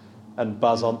Armstrong and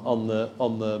Buzz on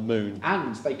the moon.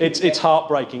 And they It's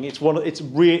heartbreaking. It's one. It's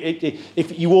really.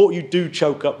 If you do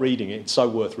choke up reading it, it's so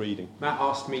worth reading. Matt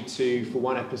asked me to, for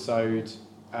one episode,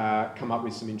 come up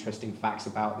with some interesting facts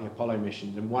about the Apollo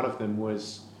missions, and one of them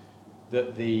was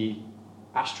that the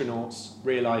astronauts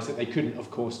realised that they couldn't,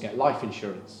 of course, get life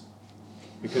insurance,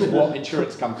 because what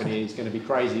insurance company is going to be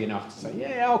crazy enough to say,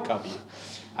 yeah, I'll cover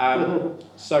you?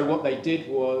 So what they did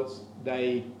was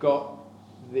they got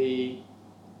the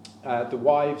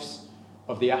wives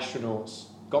of the astronauts,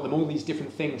 got them all these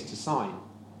different things to sign,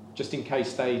 just in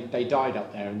case they died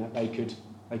up there, and that they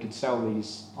could sell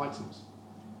these items,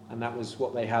 and that was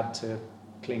what they had to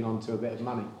cling on to a bit of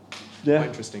money. Yeah, Quite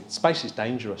interesting. Space is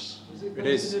dangerous. It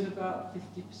is. Is it about 50%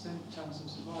 chance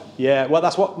of survival? Yeah, well,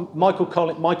 that's what Michael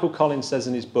Collins says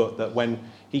in his book, that when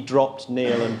he dropped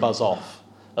Neil and Buzz off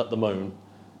at the moon,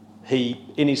 he,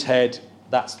 in his head,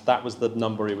 that was the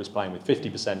number he was playing with,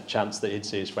 50% chance that he'd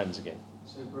see his friends again.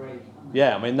 So brave.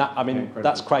 Yeah, I mean Incredible.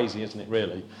 that's crazy, isn't it,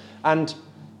 really? And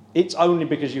it's only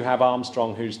because you have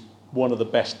Armstrong, who's one of the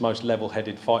best, most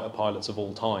level-headed fighter pilots of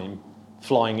all time,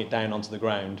 flying it down onto the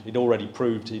ground. He'd already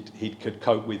proved he could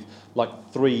cope with like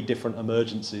 3 different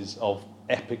emergencies of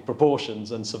epic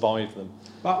proportions and survive them.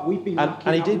 But we've been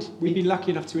We've been lucky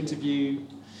enough to interview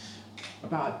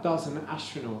about a dozen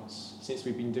astronauts since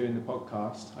we've been doing the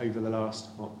podcast over the last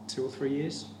 2 or 3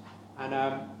 years,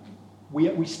 and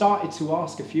we started to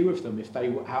ask a few of them if they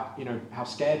were how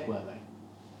scared were they,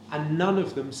 and none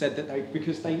of them said that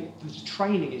because the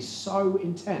training is so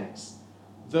intense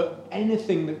that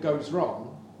anything that goes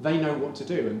wrong, they know what to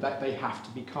do, and that they have to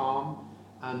be calm.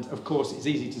 And of course, it's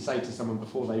easy to say to someone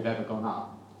before they've ever gone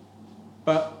up.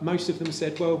 But most of them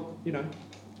said, well,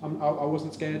 I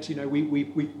wasn't scared.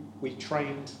 We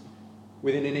trained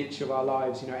within an inch of our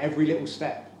lives. Every little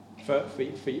step for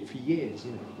years.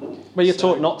 Well, you're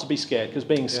taught not to be scared, because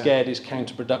being scared is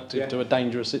counterproductive to a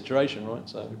dangerous situation, right?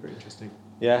 So Pretty interesting.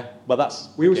 yeah, well that's.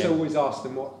 We also always asked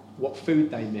them what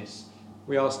food they miss.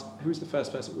 We asked, who was the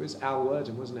first person? It was Al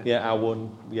Worden, wasn't it? Yeah, Al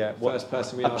Worden. Yeah, First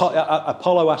person we asked.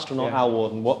 Apollo astronaut Yeah. Al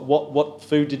Worden. What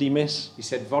food did he miss? He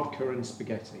said vodka and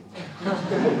spaghetti.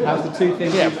 That was the 2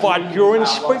 things. Yeah, he was vodka thinking and about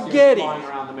whilst he was spaghetti. Flying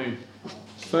around the moon.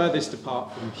 Furthest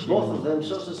apart from Both human. of them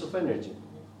sources of energy.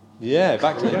 Yeah,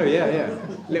 back to Oh yeah.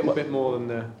 A little bit more than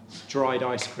the dried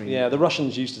ice cream. Yeah, the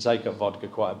Russians used to take up vodka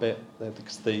quite a bit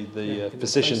because the in the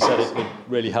physician said it would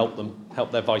really help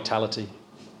their vitality.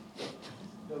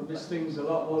 They'll miss things a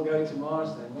lot more going to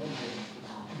Mars then, won't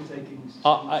they? Taking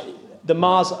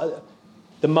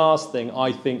The Mars thing,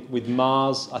 I think with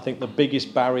Mars, I think the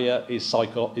biggest barrier is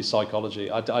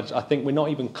psychology. I think we're not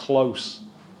even close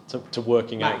to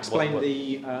working Matt, out. explain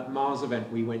the Mars event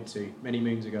we went to many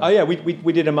moons ago. Oh yeah, we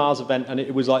did a Mars event, and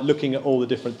it was like looking at all the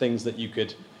different things that you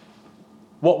could.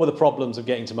 What were the problems of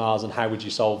getting to Mars, and how would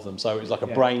you solve them? So it was like a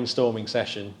brainstorming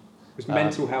session. It was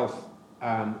mental health,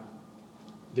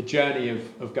 the journey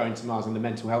of going to Mars and the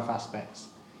mental health aspects,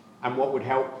 and what would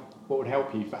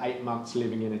help you for 8 months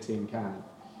living in a tin can.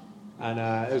 And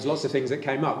there was lots of things that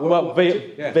came up.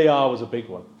 VR was a big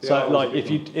one. So VR like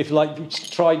if you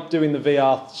try doing the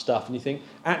VR stuff and you think,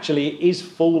 actually it is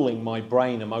fooling my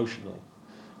brain emotionally.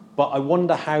 But I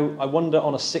wonder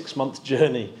on a 6-month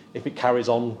journey if it carries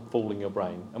on fooling your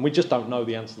brain. And we just don't know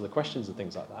the answer to the questions and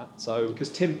things like that. So because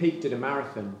Tim Peake did a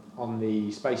marathon on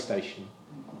the space station,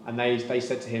 and they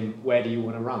said to him, where do you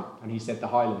want to run? And he said the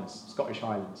Highlands, Scottish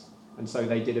Highlands. And so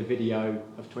they did a video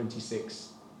of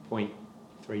 26.3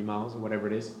 miles or whatever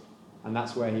it is, and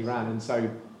that's where he ran. And so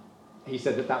he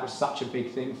said that was such a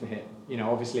big thing for him.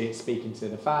 Obviously it's speaking to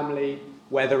the family.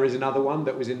 Weather is another one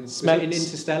that was in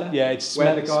Interstellar. Yeah, it's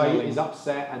where the guy smelling. is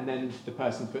upset, and then the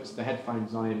person puts the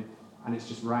headphones on him, and it's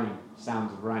just rain,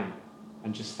 sounds of rain,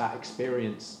 and just that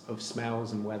experience of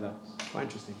smells and weather. Quite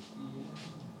interesting.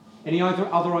 Any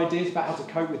other ideas about how to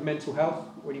cope with mental health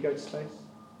when you go to space?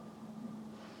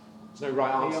 There's no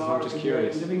right answer. I'm just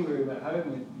curious. Living room at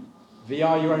home.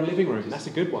 VR your own living room. That's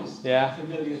a good one. yeah.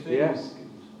 Familiar things. Yeah.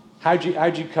 How do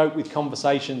you cope with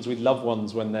conversations with loved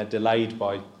ones when they're delayed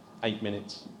by 8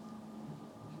 minutes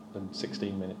and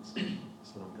 16 minutes,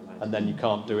 and then you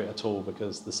can't do it at all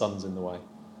because the sun's in the way?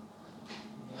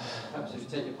 Perhaps if you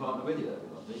take your partner with you, that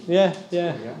would be lovely. Yeah.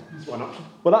 That's one option.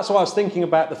 Well, that's why I was thinking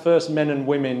about the first man and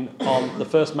woman on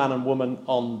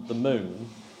the moon.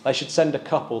 They should send a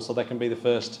couple so they can be the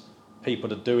first people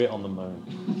to do it on the moon.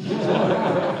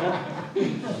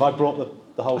 Have I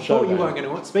brought the whole I show thought you down? weren't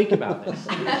going to speak about this.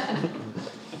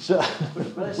 So,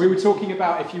 We were talking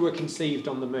about if you were conceived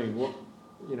on the moon,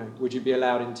 would you be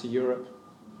allowed into Europe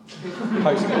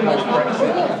post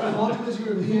Brexit? Multiple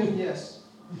European, yes.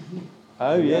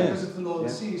 Oh, yeah. Because it's the law of the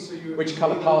sea, so you. Which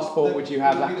colour passport would you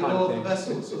have, that kind of thing?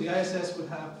 Vessel. So the ISS would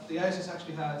have. The ISS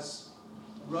actually has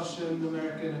Russian,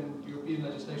 American, and European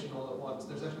legislation all at once.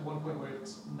 There's actually one point where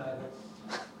it's neither,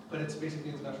 but it's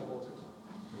basically international waters.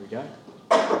 There we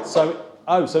go.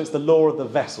 So it's the law of the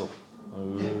vessel.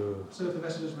 Yeah. So if the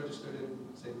vessel is registered in,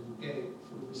 say, the UK,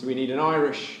 So we need an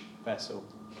Irish vessel.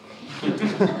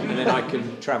 And then I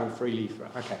can travel freely for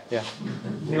it. Okay. Yeah.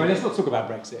 Anyway, let's not talk about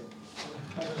Brexit.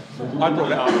 I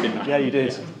brought it up, didn't I? Yeah, you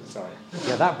did. Sorry.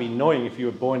 Yeah, that'd be annoying if you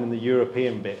were born in the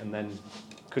European bit and then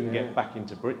couldn't get back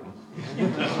into Britain.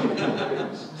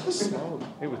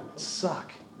 It would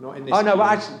suck. Not in this. Oh no,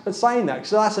 but saying that,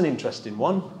 so that's an interesting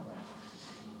one.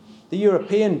 The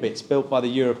European bit's built by the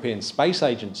European Space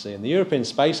Agency, and the European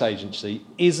Space Agency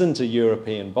isn't a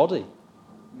European body.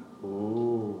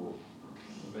 Ooh.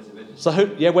 So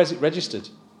where's it registered?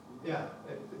 Yeah,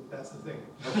 that's the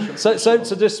thing. So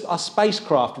just a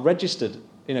spacecraft registered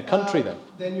in a country then?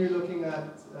 Then you're looking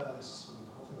at.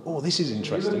 Oh, this is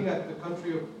interesting. You're looking at the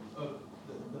country of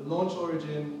the launch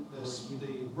origin,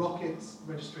 the rocket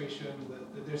registration.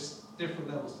 There's different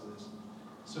levels to this.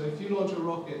 So if you launch a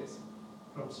rocket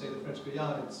from, say, the French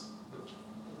Guiana, it's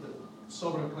the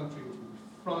sovereign country, which would be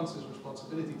France's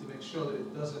responsibility to make sure that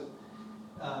it doesn't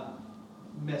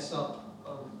mess up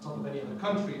on top of any other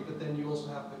country. But then you also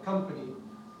have the company,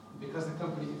 because the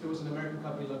company, if it was an American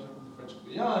company launching from the French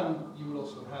Guiana, you would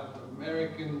also have an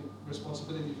American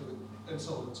responsibility for and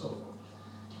so on and so forth.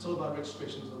 It's all about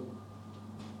registrations on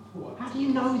what. How do you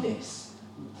know this?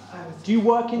 Do you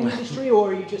work in the industry, or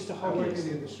are you just a I work in hobbyist?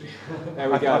 the industry. There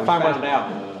we go. We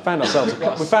found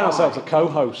ourselves a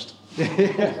co-host.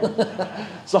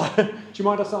 So, Do you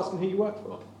mind us asking who you work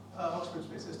for? Oxford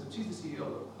Space Systems. She's the CEO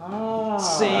though. Ah.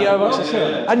 CEO of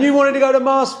Oxford. And you wanted to go to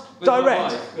Mars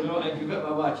direct? If you've got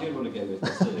my wife, you'd want to go with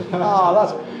us too. Oh,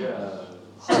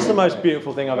 that's the most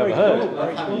beautiful thing I've ever heard.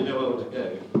 That's how you know where to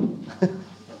go.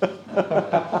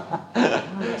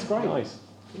 That's great. Nice.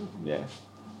 Yeah.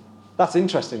 That's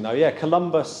interesting though. Yeah,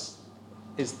 Columbus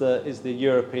is the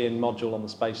European module on the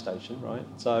space station, right?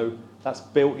 So that's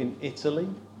built in Italy.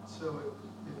 So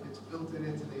if it's built in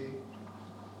Italy,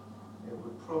 it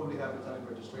would probably have Italian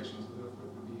registration, so therefore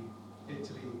it would be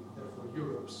Italy, therefore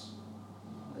Europe's.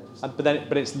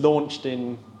 But it's launched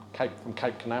in from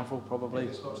Cape Canaveral probably.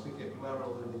 If it's launched in Cape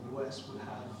Canaveral, then the US would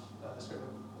have certain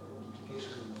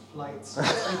implications in the flights.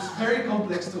 It's very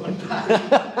complex to unpack.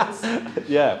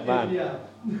 Yeah, man. Yeah.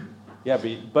 Yeah,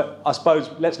 but I suppose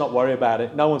let's not worry about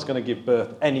it. No one's going to give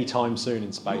birth anytime soon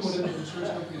in space. More than the insurance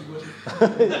companies would.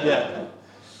 Yeah.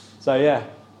 So yeah,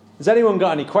 has anyone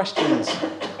got any questions?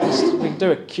 We can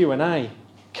do a Q&A.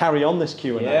 Carry on this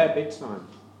Q&A. Yeah, big time.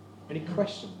 Any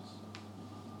questions?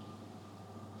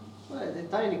 Well, the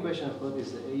tiny question I've got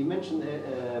is, you mentioned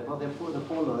about the Apollo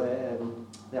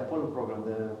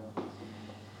program,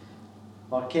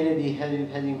 about Kennedy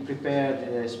having prepared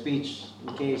a speech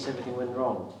in case everything went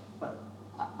wrong. But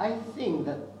I think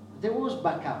that there was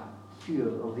backup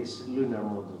fuel on this lunar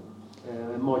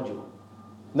module.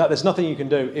 No, there's nothing you can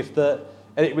do if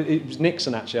it was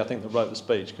Nixon actually, I think, that wrote the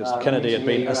speech because Kennedy had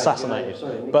been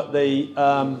assassinated. But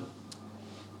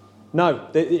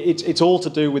it's all to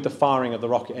do with the firing of the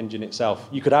rocket engine itself.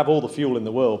 You could have all the fuel in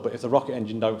the world, but if the rocket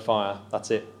engine don't fire,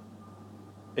 that's it.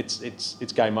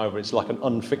 It's game over. It's like an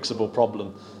unfixable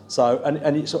problem. So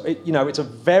it's a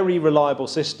very reliable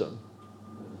system,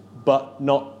 but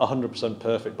not 100%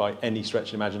 perfect by any stretch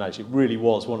of imagination. It really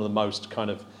was one of the most kind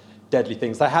of deadly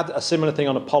things. They had a similar thing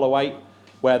on Apollo 8,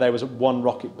 where there was one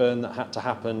rocket burn that had to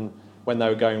happen when they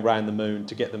were going around the moon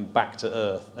to get them back to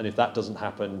Earth. And if that doesn't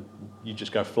happen, you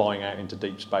just go flying out into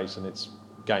deep space and it's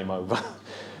game over.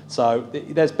 So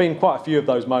there's been quite a few of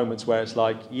those moments where it's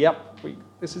like, yep,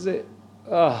 this is it.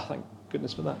 Oh, thank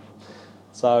goodness for that.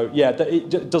 So yeah,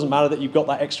 it doesn't matter that you've got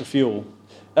that extra fuel.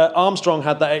 Armstrong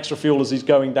had that extra fuel as he's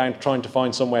going down trying to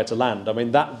find somewhere to land. I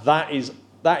mean, that is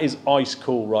ice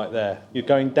cool right there. You're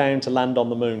going down to land on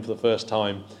the moon for the first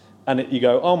time, and you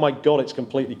go, oh my God, it's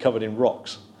completely covered in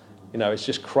rocks. You know, it's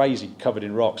just crazy covered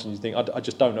in rocks, and you think, I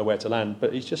just don't know where to land.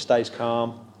 But he just stays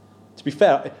calm. To be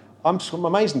fair, I'm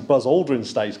amazed Buzz Aldrin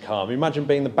stays calm. Imagine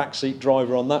being the backseat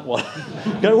driver on that one.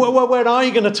 Go, well, when are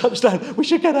you going to touch down? We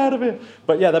should get out of here.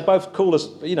 But yeah, they're both cool as,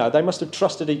 they must have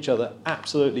trusted each other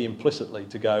absolutely implicitly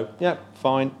to go, yeah,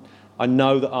 fine. I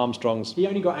know that Armstrong's... He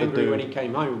only got angry when he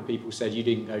came home and people said, you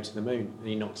didn't go to the moon, and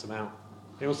he knocks them out.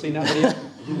 You all seen that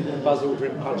video? Buzz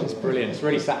Aldrin punch, it's brilliant. It's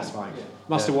really satisfying.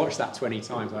 Must have watched that 20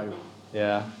 times over.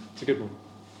 Yeah. It's a good one.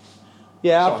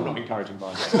 Yeah, so I'm not encouraging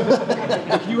violence.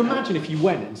 Can you imagine if you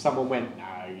went and someone went,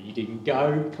 no, you didn't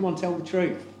go, come on, tell the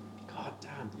truth. God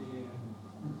damn.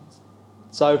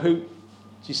 So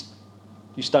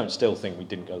You don't still think we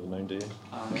didn't go to the moon, do you?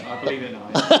 I believe it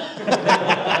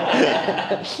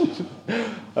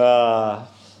now.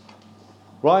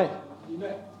 Right.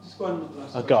 Just one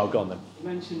last Go on then. You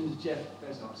mentioned Jeff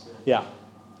Bezos. Yeah.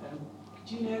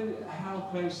 Do you know how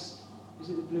close, is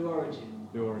it the Blue Origin?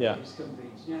 Yeah. This company.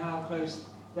 Do you know how close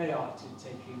they are to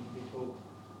taking people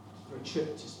for a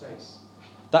trip to space?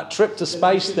 That trip to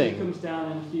space It thing. comes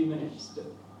down in a few minutes.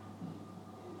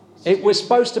 It was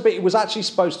actually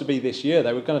supposed to be this year.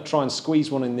 They were going to try and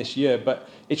squeeze one in this year, but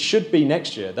it should be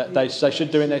next year. They should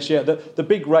do it next year. The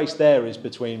big race there is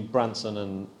between Branson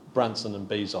and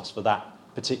Bezos for that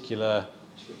particular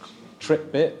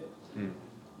trip bit.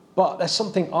 But there's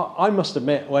something I must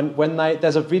admit when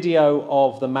there's a video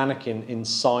of the mannequin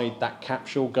inside that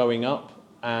capsule going up,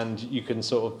 and you can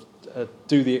sort of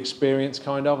do the experience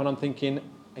kind of, and I'm thinking,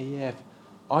 yeah,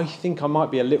 I think I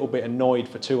might be a little bit annoyed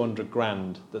for 200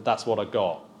 grand that's what I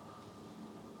got.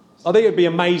 I think it'd be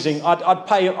amazing. I'd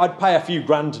pay a few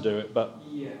grand to do it, but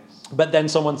yes. But then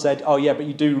someone said, oh yeah, but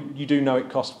you do know it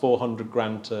costs 400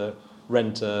 grand to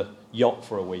rent a yacht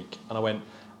for a week, and I went,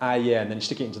 yeah, and then you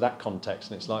stick it into that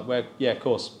context, and it's like, well, yeah, of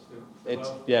course, it's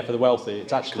for the wealthy.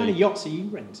 It's actually. What kind of yachts are you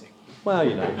renting? Well,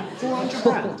 you know, 400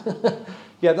 grand.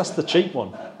 Yeah, that's the cheap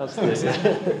one. That's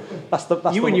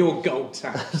You and your gold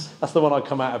taps. That's the one I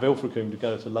come out of Ilfracombe to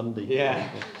go to Lundy. Yeah.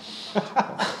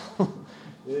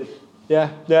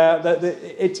 Yeah.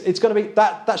 It's going to be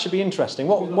that should be interesting.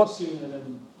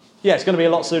 Yeah, it's going to be a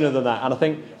lot sooner than that. And I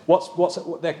think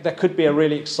there could be a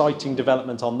really exciting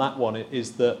development on that one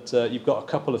is that you've got a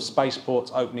couple of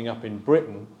spaceports opening up in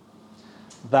Britain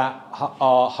that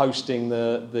are hosting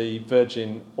the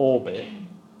Virgin Orbit.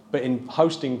 But in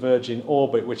hosting Virgin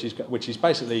Orbit, which is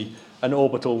basically an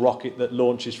orbital rocket that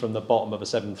launches from the bottom of a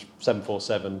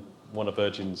 747, one of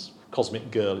Virgin's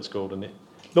Cosmic Girl, it's called, and it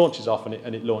launches off and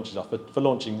it launches off for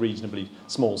launching reasonably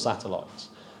small satellites.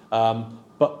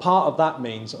 But part of that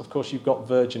means, of course, you've got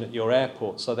Virgin at your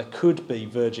airport, so there could be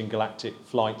Virgin Galactic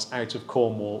flights out of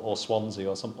Cornwall or Swansea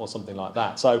or something like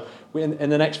that. So in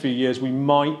the next few years, we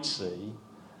might see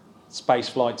space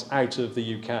flights out of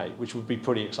the UK, which would be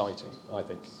pretty exciting, I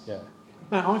think. Yeah.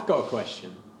 Now, I've got a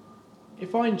question.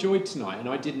 If I enjoyed tonight and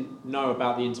I didn't know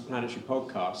about the Interplanetary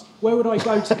podcast, where would I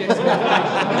go to get some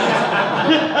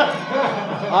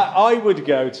I would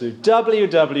go to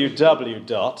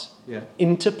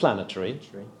www.interplanetary,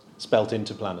 spelt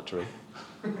interplanetary,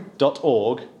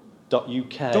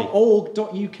 .org.uk.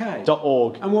 .org.uk.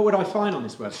 And what would I find on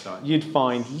this website? You'd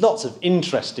find lots of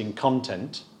interesting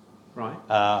content. Right.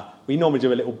 We normally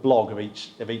do a little blog of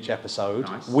each episode,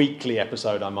 Nice. Weekly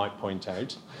episode, I might point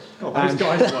out. Oh, those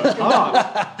guys work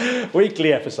hard.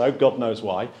 Weekly episode, God knows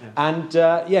why.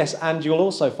 Yeah. And you'll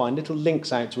also find little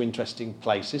links out to interesting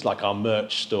places, like our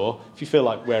merch store, if you feel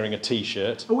like wearing a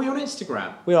T-shirt. Are we on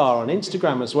Instagram? We are on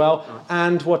Instagram as well. Nice.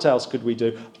 And what else could we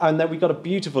do? And then we've got a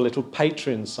beautiful little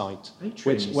Patreon site.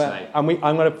 Patreon, I'm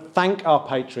going to thank our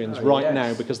Patrons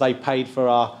now because they paid for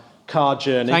our car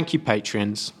journey. Thank you,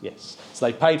 patrons. Yes. So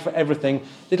they paid for everything.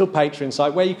 Little Patreon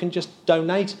site where you can just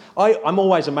donate. I'm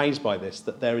always amazed by this,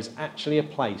 that there is actually a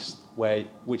place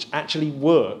which actually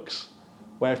works,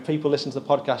 where if people listen to the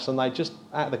podcast and they just,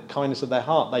 out of the kindness of their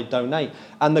heart, they donate.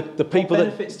 And the people what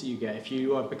benefits do you get if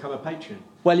you become a patron?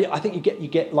 Well, I think you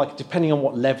get like, depending on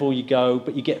what level you go,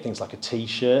 but you get things like a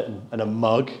T-shirt and a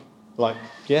mug. Like,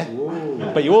 yeah.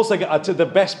 Ooh. But you also get, the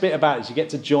best bit about it is you get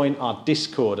to join our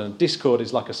Discord, and Discord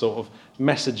is like a sort of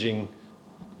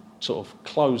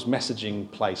closed messaging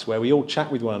place where we all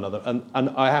chat with one another. And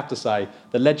I have to say,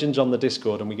 the legends on the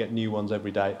Discord, and we get new ones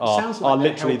every day, are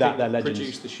literally that. They're legends.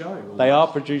 Produce the show. They are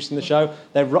producing the show.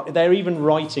 They're even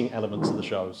writing elements of the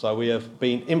show. So we have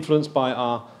been influenced by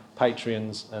our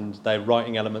Patreons, and they're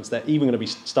writing elements. They're even going to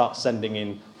start sending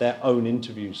in their own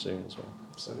interviews soon as well.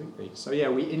 Absolutely. So yeah,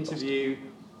 we interview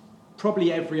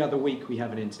probably every other week. We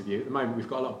have an interview. At the moment, we've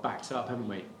got a lot backed up, haven't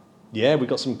we? Yeah, we've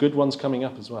got some good ones coming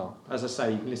up as well. As I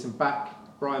say, you can listen back.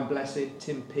 Brian Blessed,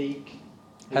 Tim Peake,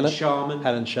 Helen Sharman,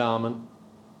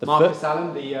 Marcus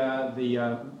Allen,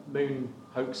 the moon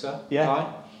hoaxer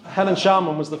guy. Helen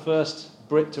Sharman was the first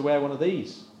Brit to wear one of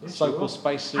these so-called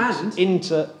spacesuits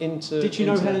into. Did you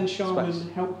know Helen Sharman space.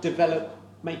 helped develop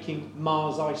making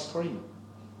Mars ice cream?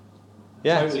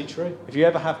 Yeah, totally true. If you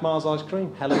ever have Mars ice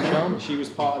cream, Helen Sharman. She was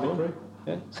part of the crew.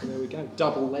 Yeah. So there we go.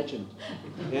 Double legend.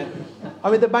 Yeah.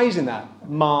 I mean, amazing that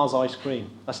Mars ice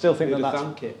cream. I still think Who'd have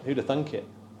thunk it? Who'd have thunk it?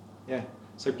 Yeah.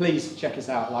 So please check us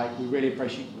out. Like, we really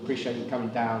appreciate you coming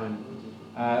down, and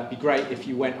it'd be great if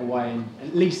you went away and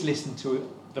at least listened to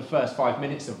the first 5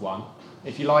 minutes of one.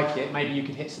 If you like it, maybe you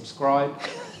can hit subscribe.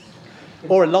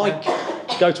 Or a like.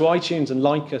 go to iTunes and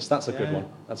like us. That's a good Yeah, one.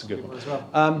 That's a good one. as well.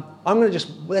 I'm going to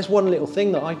there's one little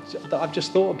thing that I've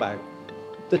just thought about.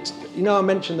 That, you know, I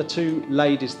mentioned the two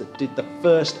ladies that did the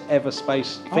first ever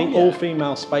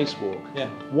all-female spacewalk. Yeah.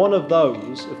 One of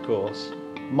those, of course,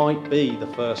 might be the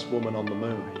first woman on the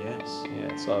moon. Yes.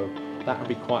 Yeah, so that would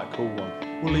be quite a cool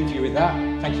one. We'll leave you with that.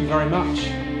 Thank you very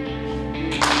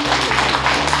much.